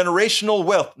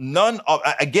wealth. None of,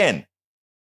 again,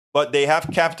 but they have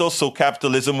capital, so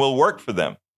capitalism will work for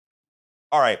them.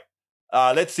 All right.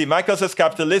 Let's see. Michael says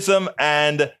capitalism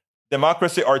and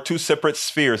democracy are two separate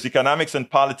spheres, economics and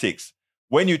politics.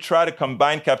 When you try to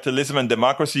combine capitalism and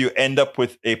democracy, you end up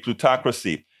with a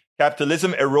plutocracy.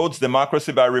 Capitalism erodes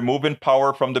democracy by removing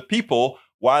power from the people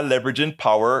while leveraging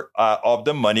power of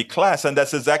the money class. And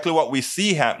that's exactly what we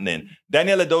see happening.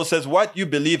 Daniel Edo says, what you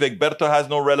believe, Egberto, has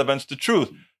no relevance to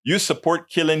truth. You support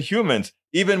killing humans.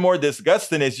 Even more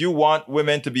disgusting is you want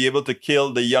women to be able to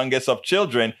kill the youngest of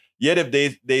children. Yet if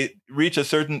they reach a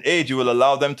certain age, you will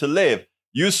allow them to live.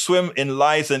 You swim in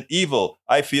lies and evil.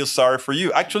 I feel sorry for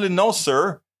you. Actually, no,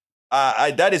 sir.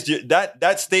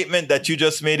 That statement that you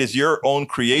just made is your own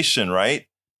creation, right?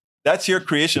 That's your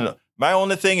creation. My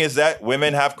only thing is that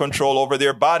women have control over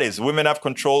their bodies. Women have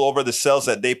control over the cells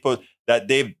that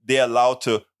they allow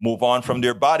to move on from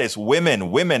their bodies.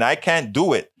 Women, I can't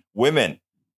do it. Women.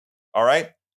 All right.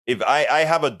 If I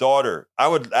have a daughter, I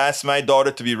would ask my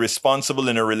daughter to be responsible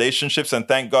in her relationships. And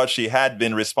thank God she had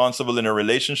been responsible in her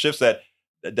relationships,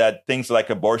 that things like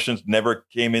abortions never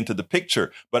came into the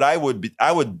picture. But I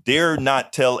would dare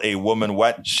not tell a woman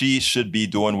what she should be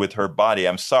doing with her body.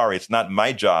 I'm sorry. It's not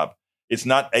my job.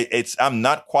 I'm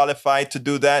not qualified to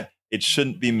do that. It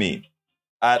shouldn't be me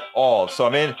at all. So, I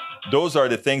mean, those are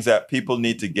the things that people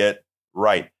need to get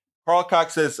right. Carl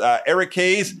Cox says, Eric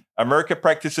Hayes, America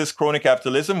practices crony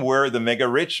capitalism where the mega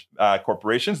rich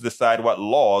corporations decide what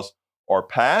laws are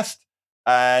passed.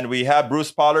 And we have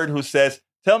Bruce Pollard who says,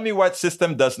 tell me what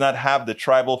system does not have the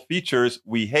tribal features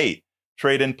we hate.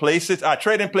 Trade in Places.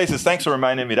 Trade in Places. Thanks for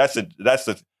reminding me. That's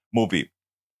the movie.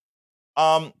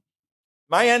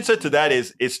 My answer to that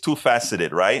is it's two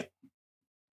faceted, right?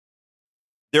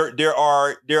 There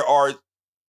are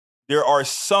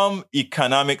some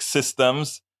economic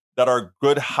systems that are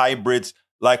good hybrids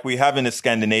like we have in the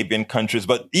Scandinavian countries,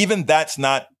 but even that's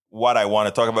not what I want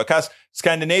to talk about, because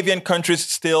Scandinavian countries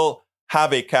still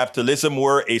have a capitalism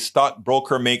where a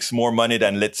stockbroker makes more money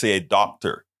than, let's say, a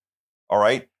doctor. All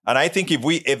right. And I think if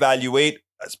we evaluate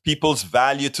people's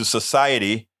value to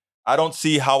society, I don't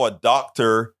see how a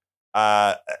doctor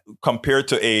compared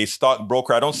to a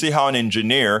stockbroker, I don't see how an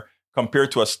engineer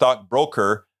compared to a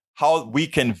stockbroker, how we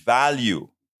can value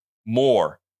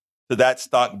more to that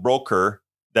stockbroker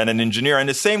than an engineer. And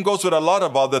the same goes with a lot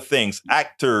of other things,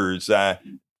 actors,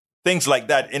 things like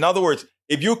that. In other words,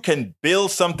 if you can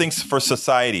build something for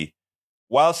society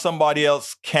while somebody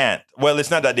else can't, well,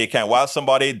 it's not that they can't, while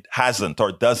somebody hasn't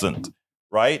or doesn't,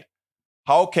 right?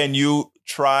 How can you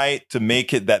try to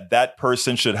make it that that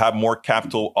person should have more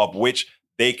capital of which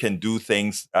they can do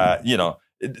things?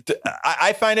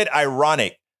 I find it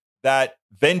ironic that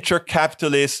venture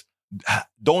capitalists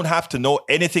don't have to know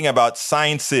anything about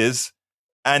sciences,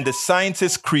 and the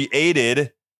scientists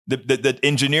created the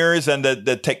engineers and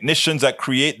the technicians that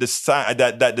create use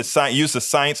the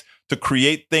science to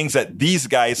create things that these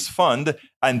guys fund,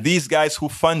 and these guys who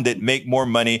fund it make more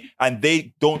money, and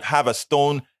they don't have a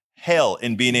stone hell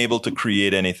in being able to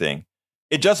create anything.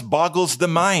 It just boggles the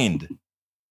mind.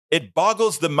 It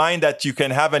boggles the mind that you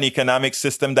can have an economic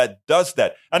system that does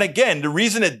that. And again, the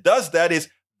reason it does that is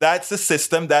that's the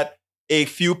system that a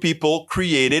few people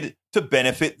created to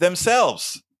benefit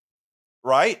themselves,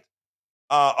 right?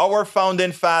 Our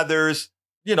founding fathers,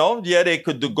 they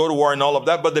could go to war and all of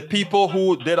that, but the people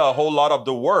who did a whole lot of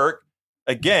the work,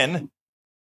 again,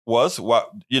 was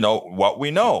what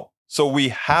we know. So we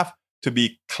have to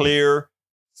be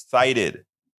clear-sighted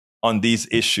on these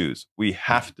issues. We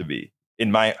have to be,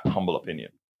 in my humble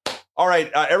opinion. All right,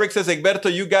 Eric says,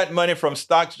 Egberto, you got money from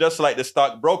stocks just like the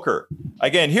stockbroker.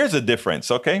 Again, here's the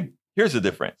difference, okay? Here's the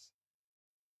difference.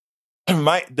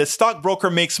 The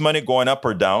stockbroker makes money going up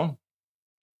or down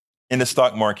in the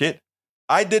stock market.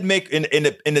 I did make, in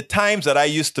the times that I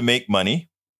used to make money,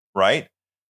 right?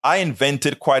 I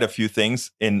invented quite a few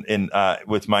things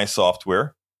with my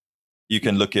software. You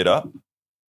can look it up.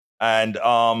 And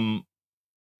I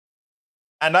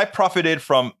profited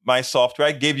from my software.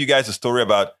 I gave you guys a story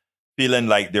about feeling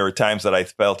like there were times that I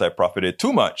felt I profited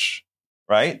too much,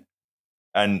 right?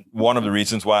 And one of the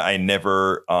reasons why I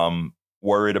never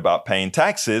worried about paying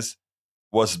taxes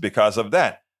was because of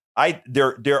that.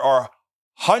 There are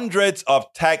hundreds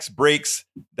of tax breaks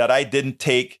that I didn't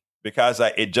take because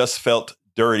it just felt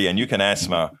dirty. And you can ask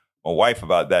my wife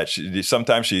about that.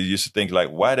 Sometimes she used to think like,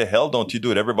 why the hell don't you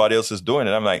do it? Everybody else is doing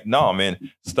it. I'm like, no, man,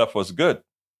 stuff was good.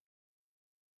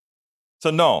 So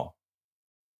no,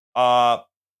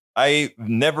 I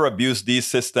never abuse these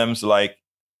systems like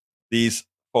these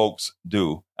folks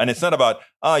do. And it's not about,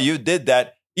 you did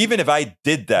that. Even if I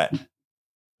did that,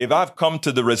 if I've come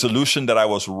to the resolution that I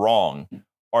was wrong,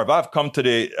 or if I've come to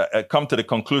the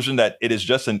conclusion that it is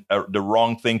just the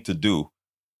wrong thing to do,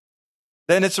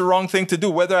 then it's the wrong thing to do,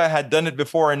 whether I had done it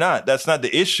before or not. That's not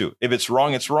the issue. If it's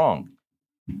wrong, it's wrong.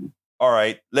 All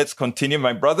right, let's continue,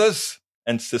 my brothers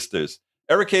and sisters.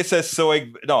 Eric A says,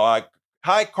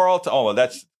 hi, Carl. Well,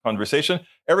 that's conversation.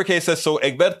 Eric A says, so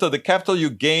Egberto, the capital you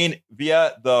gained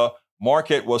via the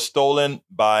market was stolen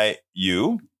by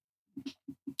you.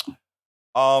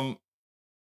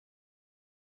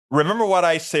 Remember what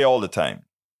I say all the time.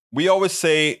 We always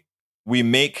say we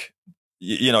make,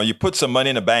 you put some money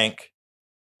in a bank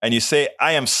and you say,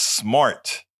 I am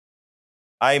smart.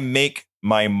 I make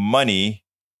my money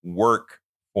work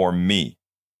for me.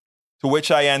 To which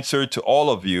I answer to all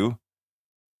of you,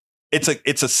 it's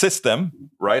a system,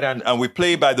 right? And we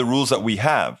play by the rules that we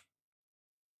have.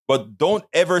 But don't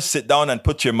ever sit down and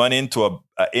put your money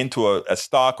into a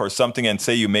stock or something and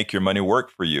say you make your money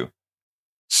work for you.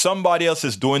 Somebody else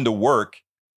is doing the work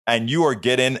and you are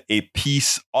getting a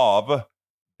piece of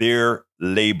their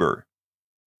labor.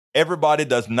 Everybody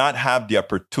does not have the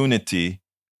opportunity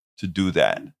to do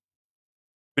that.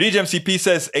 Bridge MCP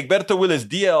says, Egberto Willis,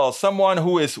 DL, someone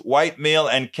who is white male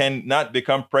and cannot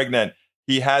become pregnant.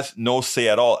 He has no say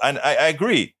at all. And I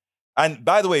agree. And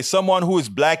by the way, someone who is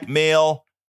black male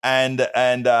and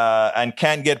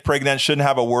can't get pregnant shouldn't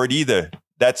have a word either.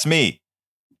 That's me.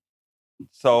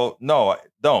 So no,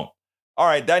 don't. All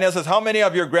right. Daniel says, how many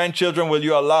of your grandchildren will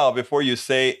you allow before you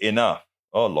say enough?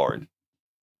 Oh, Lord.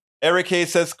 Eric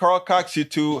Hayes says, Carl Cox, you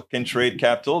two can trade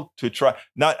capital to try.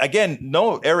 Not again.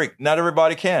 No, Eric, not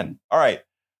everybody can. All right.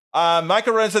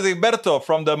 Michael Ren says, Egberto,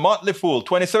 from the Motley Fool,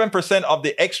 27% of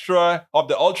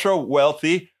the ultra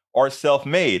wealthy are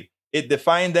self-made. It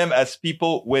defined them as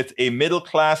people with a middle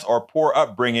class or poor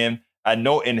upbringing and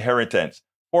no inheritance.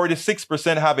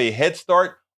 46% have a head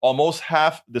start. Almost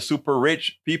half the super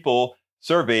rich people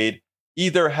surveyed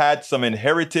either had some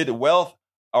inherited wealth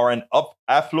or an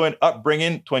affluent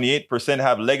upbringing. 28%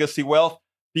 have legacy wealth.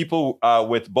 People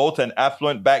with both an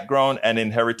affluent background and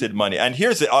inherited money. And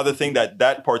here's the other thing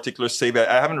that particular survey,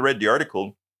 I haven't read the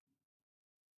article,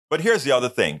 but here's the other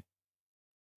thing.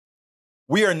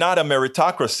 We are not a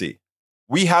meritocracy.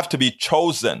 We have to be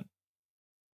chosen.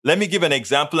 Let me give an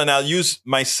example, and I'll use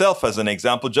myself as an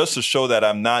example just to show that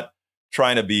I'm not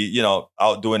trying to be,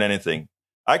 out doing anything.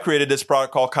 I created this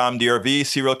product called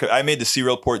ComDRV. I made the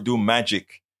serial port do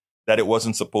magic that it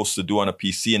wasn't supposed to do on a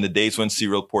PC in the days when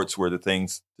serial ports were the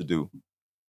things to do.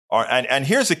 And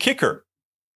here's the kicker.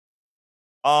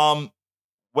 When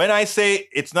I say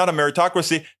it's not a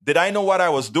meritocracy, did I know what I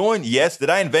was doing? Yes. Did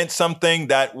I invent something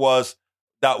that was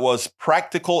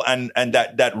practical and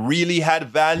that really had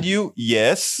value?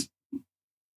 Yes.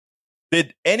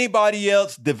 Did anybody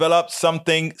else develop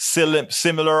something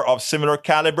similar of similar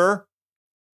caliber?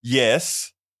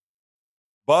 Yes.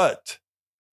 But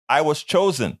I was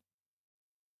chosen.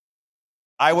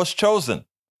 I was chosen.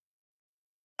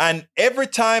 And every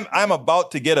time I'm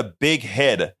about to get a big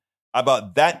head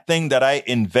about that thing that I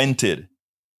invented,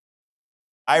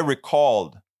 I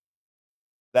recalled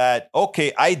that,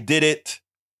 okay, I did it.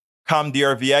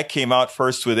 ComDRV, I came out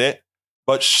first with it.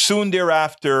 But soon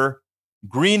thereafter,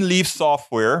 Greenleaf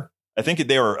Software, I think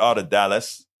they were out of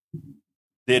Dallas,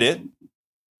 did it.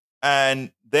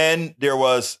 And then there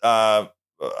was, I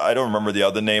don't remember the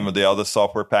other name of the other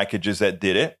software packages that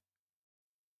did it.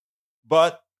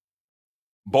 But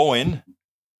Boeing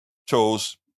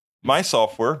chose my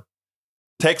software.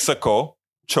 Texaco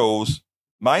chose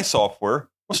my software,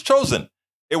 was chosen.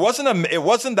 It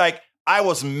wasn't like I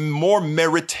was more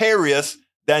meritorious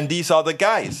than these other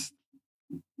guys.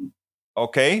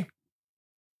 Okay?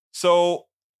 So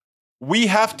we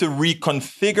have to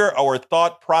reconfigure our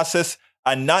thought process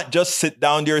and not just sit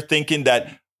down there thinking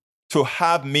that to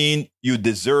have mean you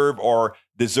deserve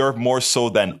more so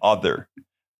than other.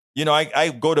 I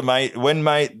go to when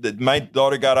my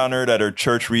daughter got honored at her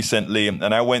church recently,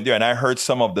 and I went there and I heard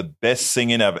some of the best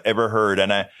singing I've ever heard.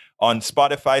 And on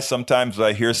Spotify, sometimes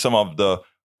I hear some of the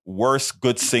worst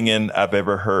good singing I've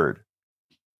ever heard.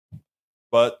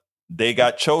 But they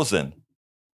got chosen.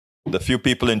 The few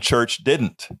people in church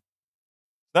didn't.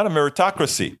 It's not a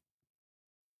meritocracy.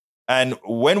 And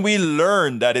when we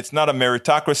learn that it's not a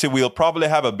meritocracy, we'll probably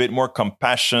have a bit more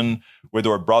compassion with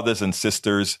our brothers and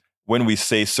sisters when we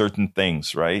say certain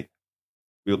things, right?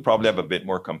 We'll probably have a bit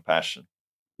more compassion.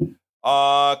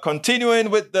 Continuing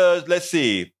with let's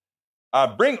see.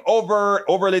 Bring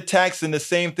overly tax in the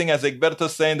same thing as Egberto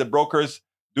saying the brokers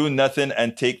do nothing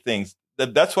and take things.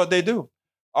 That's what they do.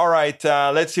 All right,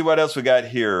 let's see what else we got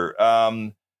here.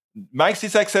 Mike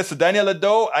Cisak says to Daniel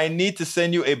Ado, I need to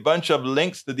send you a bunch of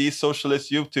links to these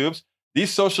socialist YouTubes.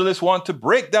 These socialists want to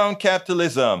break down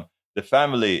capitalism, the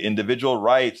family, individual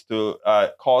rights to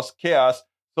cause chaos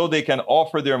so they can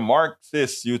offer their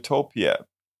Marxist utopia.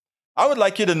 I would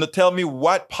like you to tell me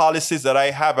what policies that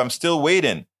I have, I'm still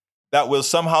waiting, that will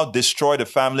somehow destroy the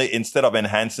family instead of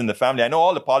enhancing the family. I know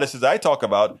all the policies I talk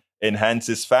about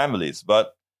enhances families,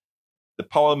 but the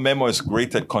Powell memo is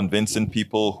great at convincing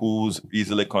people who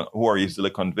are easily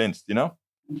convinced, you know?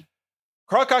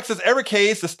 Carl Cox says, every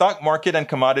case, the stock market and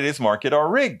commodities market are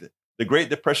rigged. The Great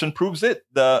Depression proves it.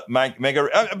 The mega,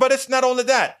 but it's not only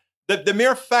that. The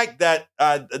mere fact that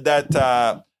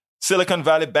Silicon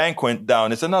Valley Bank went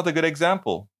down is another good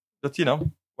example. But, you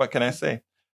know, what can I say?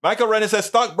 Michael Rennie says,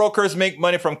 stockbrokers make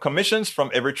money from commissions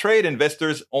from every trade.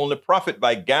 Investors only profit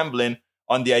by gambling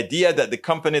on the idea that the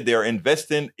company they are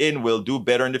investing in will do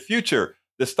better in the future.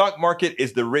 The stock market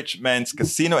is the rich man's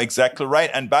casino. Exactly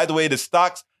right. And by the way, the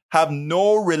stocks have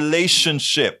no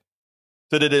relationship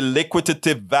to the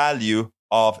liquidative value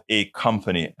of a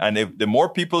company. And if the more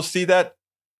people see that,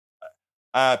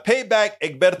 payback,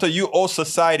 Egberto, you owe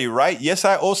society, right? Yes,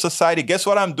 I owe society. Guess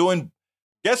what I'm doing?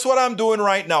 Guess what I'm doing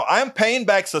right now? I'm paying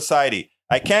back society.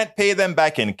 I can't pay them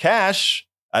back in cash.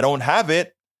 I don't have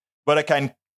it, but I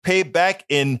can pay back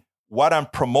in what I'm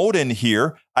promoting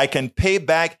here. I can pay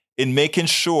back in making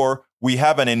sure we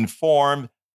have an informed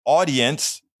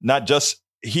audience, not just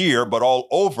here, but all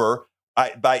over,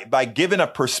 by giving a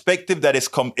perspective that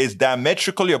is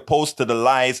diametrically opposed to the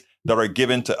lies that are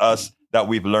given to us that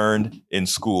we've learned in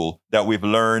school, that we've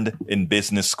learned in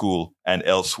business school and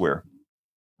elsewhere,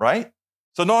 right?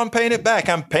 So no, I'm paying it back.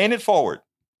 I'm paying it forward.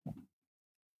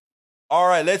 All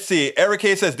right, let's see. Eric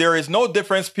A says, there is no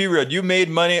difference, period. You made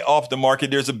money off the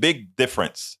market. There's a big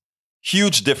difference,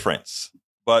 huge difference.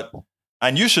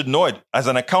 And you should know it. As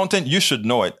an accountant, you should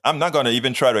know it. I'm not going to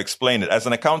even try to explain it. As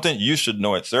an accountant, you should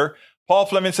know it, sir. Paul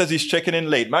Fleming says he's checking in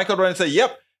late. Michael Ryan says,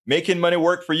 yep, making money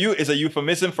work for you is a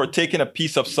euphemism for taking a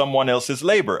piece of someone else's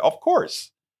labor. Of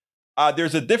course.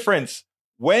 There's a difference.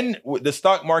 When the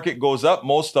stock market goes up,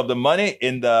 most of the money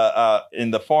in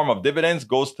the form of dividends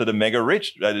goes to the mega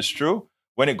rich. That is true.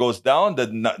 When it goes down,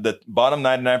 the bottom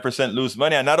 99% lose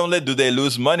money. And not only do they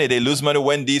lose money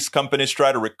when these companies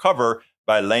try to recover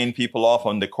by laying people off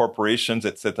on the corporations,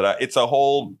 etc. It's a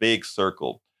whole big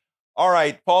circle. All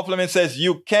right. Paul Fleming says,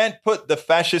 you can't put the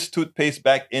fascist toothpaste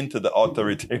back into the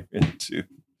authoritarian tube.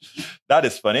 That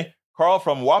is funny. Carl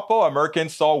from WAPO,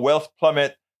 Americans saw wealth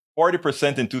plummet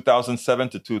 40% in 2007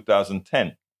 to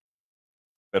 2010.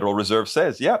 Federal Reserve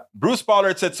says, yeah. Bruce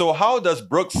Pollard said, so how does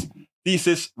Brooks'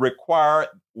 thesis require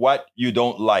what you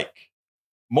don't like?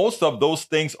 Most of those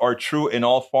things are true in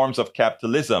all forms of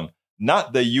capitalism,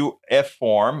 not the UF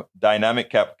form,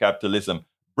 dynamic capitalism.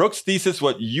 Brooks' thesis,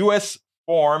 what US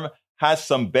form has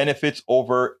some benefits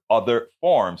over other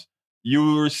forms.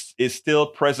 Yours is still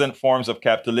present forms of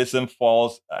capitalism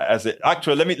falls as it.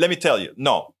 Actually, let me tell you,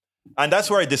 no. And that's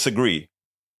where I disagree.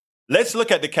 Let's look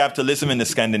at the capitalism in the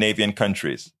Scandinavian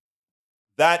countries.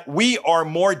 That we are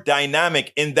more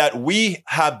dynamic in that we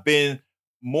have been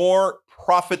more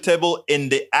profitable in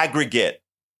the aggregate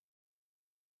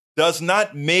does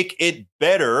not make it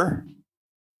better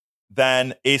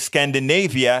than a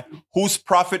Scandinavia whose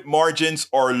profit margins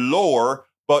are lower,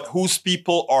 but whose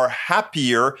people are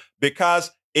happier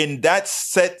because in that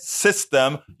set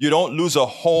system, you don't lose a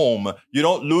home. You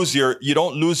don't lose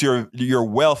your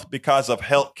wealth because of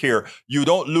healthcare. You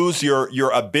don't lose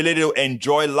your ability to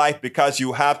enjoy life because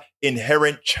you have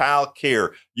inherent child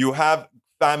care. You have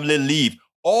family leave.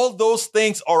 All those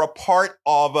things are a part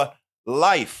of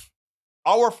life.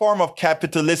 Our form of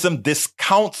capitalism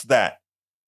discounts that.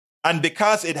 And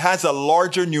because it has a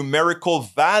larger numerical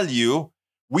value,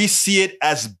 we see it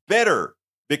as better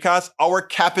because our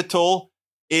capital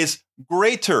is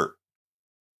greater.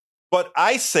 But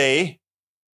I say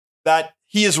that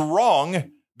he is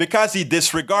wrong because he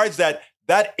disregards that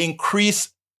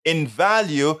increase in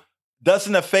value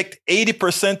doesn't affect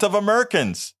 80% of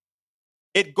Americans.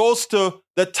 It goes to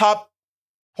the top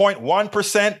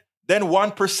 0.1%, then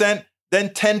 1%, then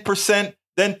 10%,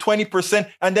 then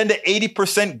 20%, and then the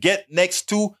 80% get next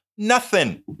to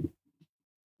nothing.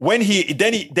 When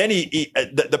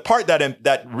the part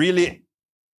that really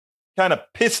kind of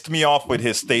pissed me off with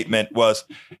his statement was,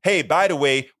 hey, by the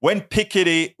way, when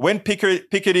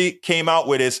Piketty came out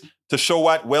with his to show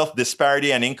what wealth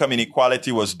disparity and income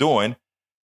inequality was doing,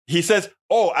 he says,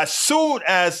 oh, as soon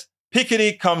as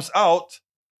Piketty comes out,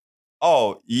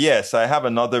 oh, yes, I have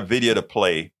another video to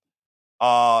play.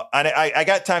 and I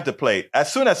got time to play.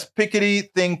 As soon as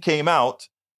Piketty thing came out,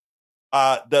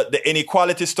 the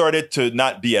inequality started to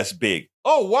not be as big.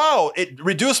 Oh, wow. It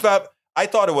reduced VAP. I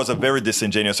thought it was a very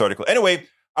disingenuous article. Anyway,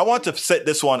 I want to set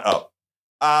this one up.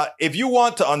 If you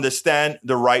want to understand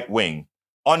the right wing,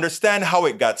 understand how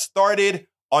it got started,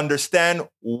 understand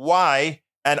why,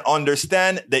 and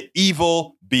understand the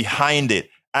evil behind it.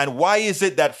 And why is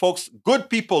it that folks, good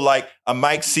people like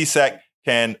Mike Cisak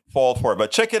can fall for it?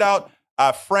 But check it out.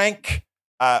 Frank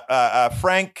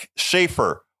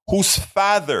Schaeffer, whose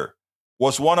father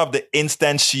was one of the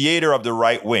instantiator of the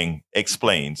right wing,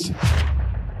 explains.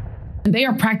 They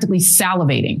are practically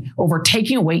salivating over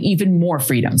taking away even more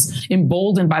freedoms,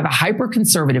 emboldened by the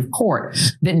hyper-conservative court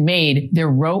that made their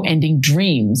Roe-ending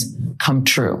dreams come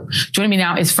true. Joining me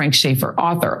now is Frank Schaeffer,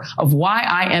 author of Why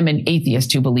I Am an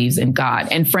Atheist Who Believes in God.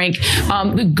 And Frank,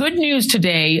 the good news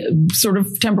today, sort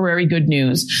of temporary good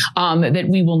news, that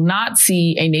we will not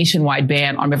see a nationwide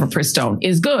ban on mifepristone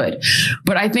is good.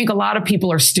 But I think a lot of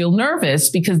people are still nervous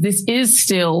because this is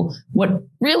still what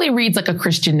really reads like a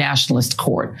Christian nationalist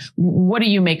court. What do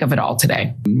you make of it all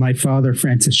today? My father,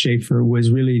 Francis Schaeffer,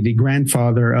 was really the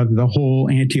grandfather of the whole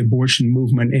anti-abortion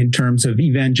movement in terms of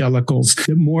evangelicals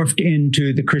that morphed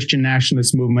into the Christian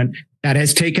nationalist movement that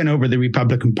has taken over the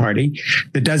Republican Party,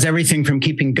 that does everything from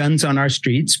keeping guns on our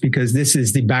streets, because this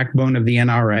is the backbone of the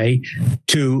NRA,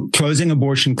 to closing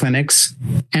abortion clinics.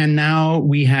 And now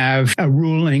we have a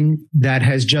ruling that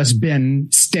has just been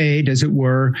stayed, as it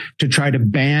were, to try to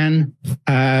ban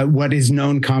what is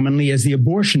known commonly as the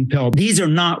abortion pill. These are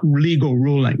not legal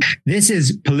rulings. This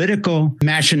is political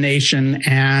machination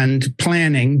and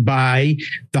planning by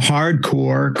the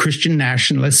hardcore Christian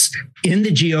nationalists in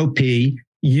the GOP,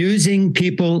 using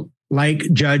people like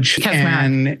Judge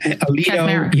and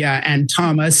Alito, and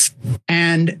Thomas.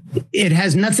 And it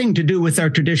has nothing to do with our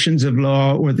traditions of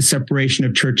law or the separation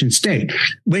of church and state.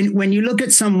 When you look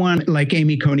at someone like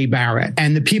Amy Coney Barrett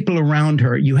and the people around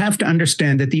her, you have to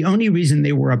understand that the only reason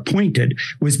they were appointed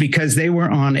was because they were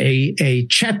on a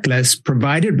checklist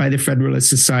provided by the Federalist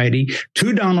Society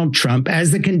to Donald Trump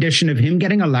as the condition of him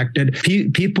getting elected.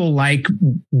 People like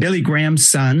Billy Graham's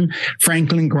son,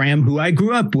 Franklin Graham, who I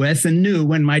grew up with and knew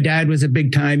when my dad was a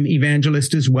big time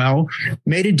evangelist as well,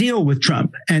 made a deal with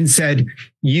Trump and said,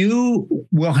 you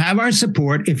will have our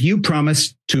support if you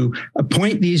promise to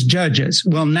appoint these judges.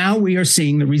 Well, now we are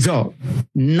seeing the result.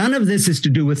 None of this is to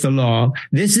do with the law.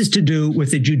 This is to do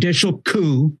with a judicial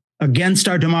coup against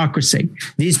our democracy.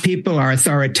 These people are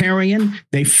authoritarian.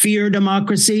 They fear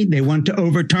democracy. They want to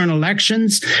overturn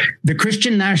elections. The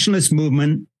Christian nationalist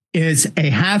movement is a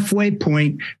halfway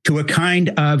point to a kind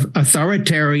of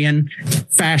authoritarian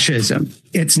fascism.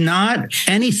 It's not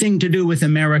anything to do with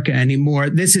America anymore.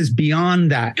 This is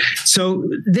beyond that. So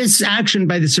this action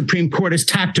by the Supreme Court is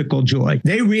tactical, Joy.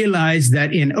 They realize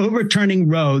that in overturning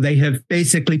Roe, they have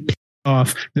basically pissed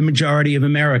off the majority of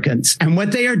Americans. And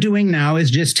what they are doing now is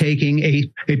just taking a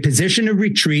position of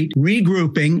retreat,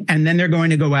 regrouping, and then they're going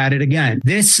to go at it again.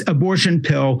 This abortion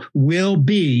pill will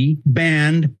be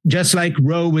banned, just like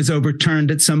Roe was overturned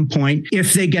at some point,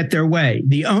 if they get their way.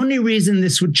 The only reason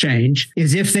this would change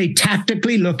is if they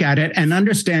tactically look at it and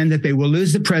understand that they will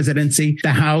lose the presidency,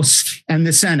 the House, and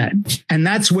the Senate. And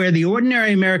that's where the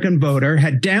ordinary American voter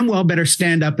had damn well better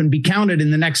stand up and be counted in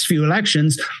the next few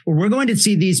elections, or we're going to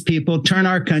see these people turn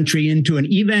our country into an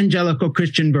evangelical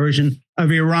Christian version of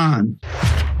Iran.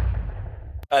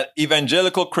 An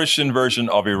evangelical Christian version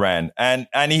of Iran. And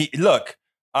look,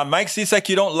 Mike Cisak,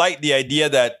 you don't like the idea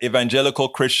that evangelical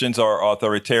Christians are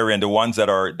authoritarian, the ones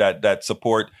that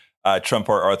support Trump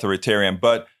are authoritarian,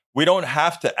 but we don't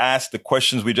have to ask the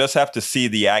questions. We just have to see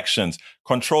the actions.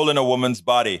 Controlling a woman's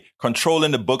body,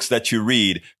 controlling the books that you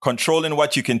read, controlling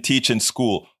what you can teach in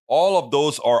school. All of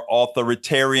those are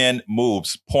authoritarian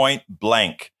moves, point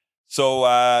blank. So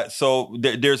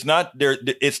that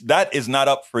is not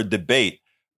up for debate.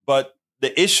 But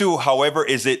the issue, however,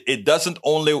 is it doesn't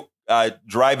only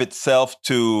drive itself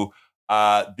to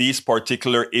these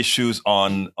particular issues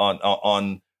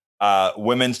on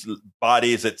women's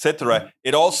bodies, etc.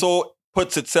 It also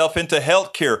puts itself into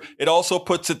healthcare. It also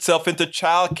puts itself into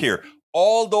childcare.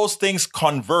 All those things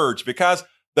converge because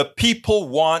the people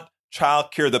want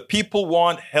childcare. The people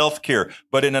want healthcare.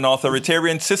 But in an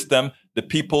authoritarian system, the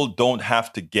people don't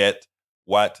have to get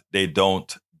what they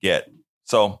don't get.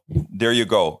 So there you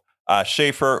go.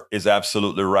 Schaeffer is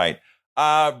absolutely right.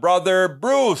 Brother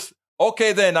Bruce.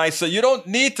 Okay, then, Isa, you don't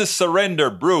need to surrender,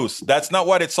 Bruce. That's not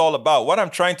what it's all about. What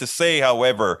I'm trying to say,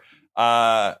 however,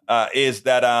 is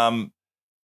that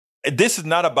this is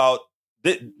not about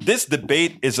this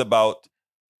debate is about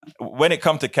when it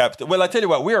comes to capital. Well, I tell you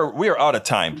what, we are out of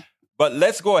time. But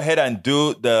let's go ahead and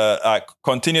do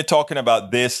continue talking about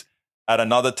this at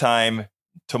another time,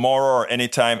 tomorrow or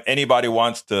anytime anybody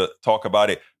wants to talk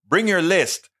about it. Bring your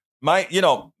list. My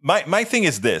thing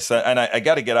is this, and I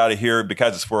got to get out of here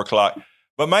because it's 4:00.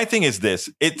 But my thing is this: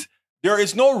 there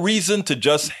is no reason to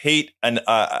just hate an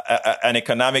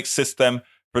economic system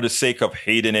for the sake of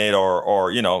hating it,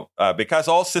 or because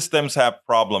all systems have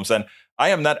problems. And I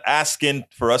am not asking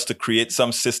for us to create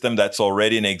some system that's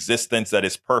already in existence that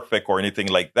is perfect or anything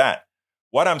like that.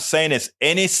 What I'm saying is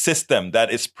any system that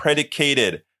is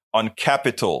predicated on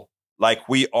capital, like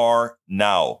we are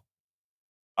now,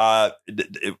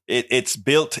 it's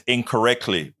built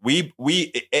incorrectly.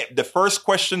 The first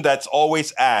question that's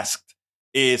always asked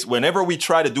is, whenever we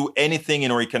try to do anything in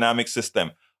our economic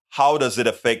system, how does it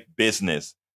affect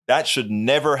business? That should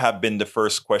never have been the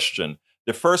first question.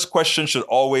 The first question should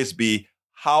always be,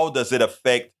 how does it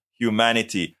affect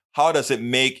humanity? How does it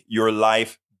make your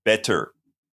life better?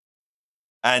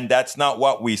 And that's not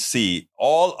what we see.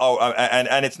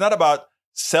 And it's not about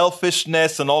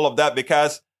selfishness and all of that,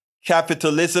 because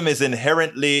capitalism is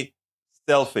inherently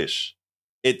selfish.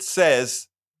 It says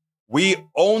we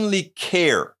only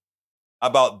care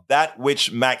about that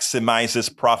which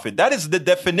maximizes profit. That is the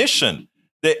definition,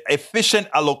 the efficient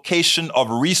allocation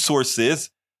of resources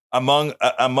among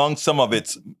some of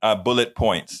its bullet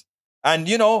points. And,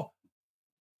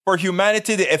 for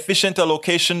humanity, the efficient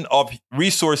allocation of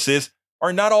resources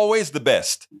are not always the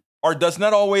best, or does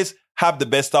not always have the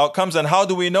best outcomes. And how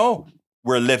do we know?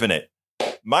 We're living it.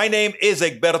 My name is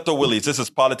Egberto Willies. This is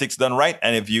Politics Done Right.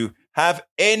 And if you have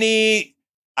any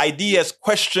ideas,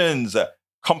 questions,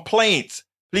 complaints,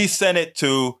 please send it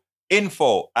to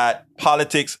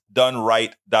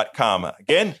info@politicsdoneright.com.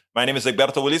 Again, my name is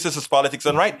Egberto Willies. This is Politics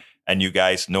Done Right. And you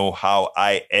guys know how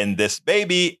I end this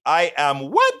baby. I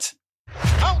am what?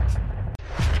 Out.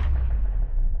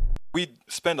 We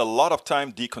spend a lot of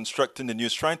time deconstructing the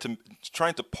news, trying to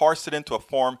parse it into a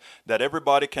form that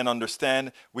everybody can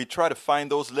understand. We try to find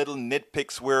those little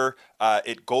nitpicks where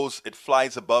it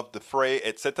flies above the fray,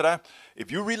 etc.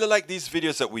 If you really like these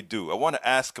videos that we do, I want to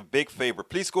ask a big favor.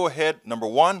 Please go ahead. Number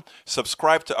 1,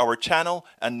 subscribe to our channel.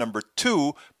 And number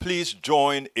 2, please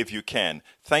join if you can.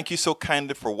 Thank you so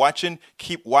kindly for watching.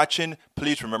 Keep watching.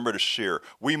 Please remember to share.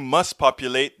 We must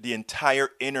populate the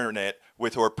entire internet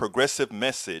with our progressive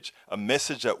message, a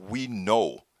message that we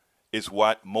know is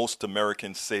what most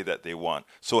Americans say that they want.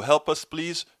 So help us,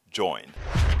 please join.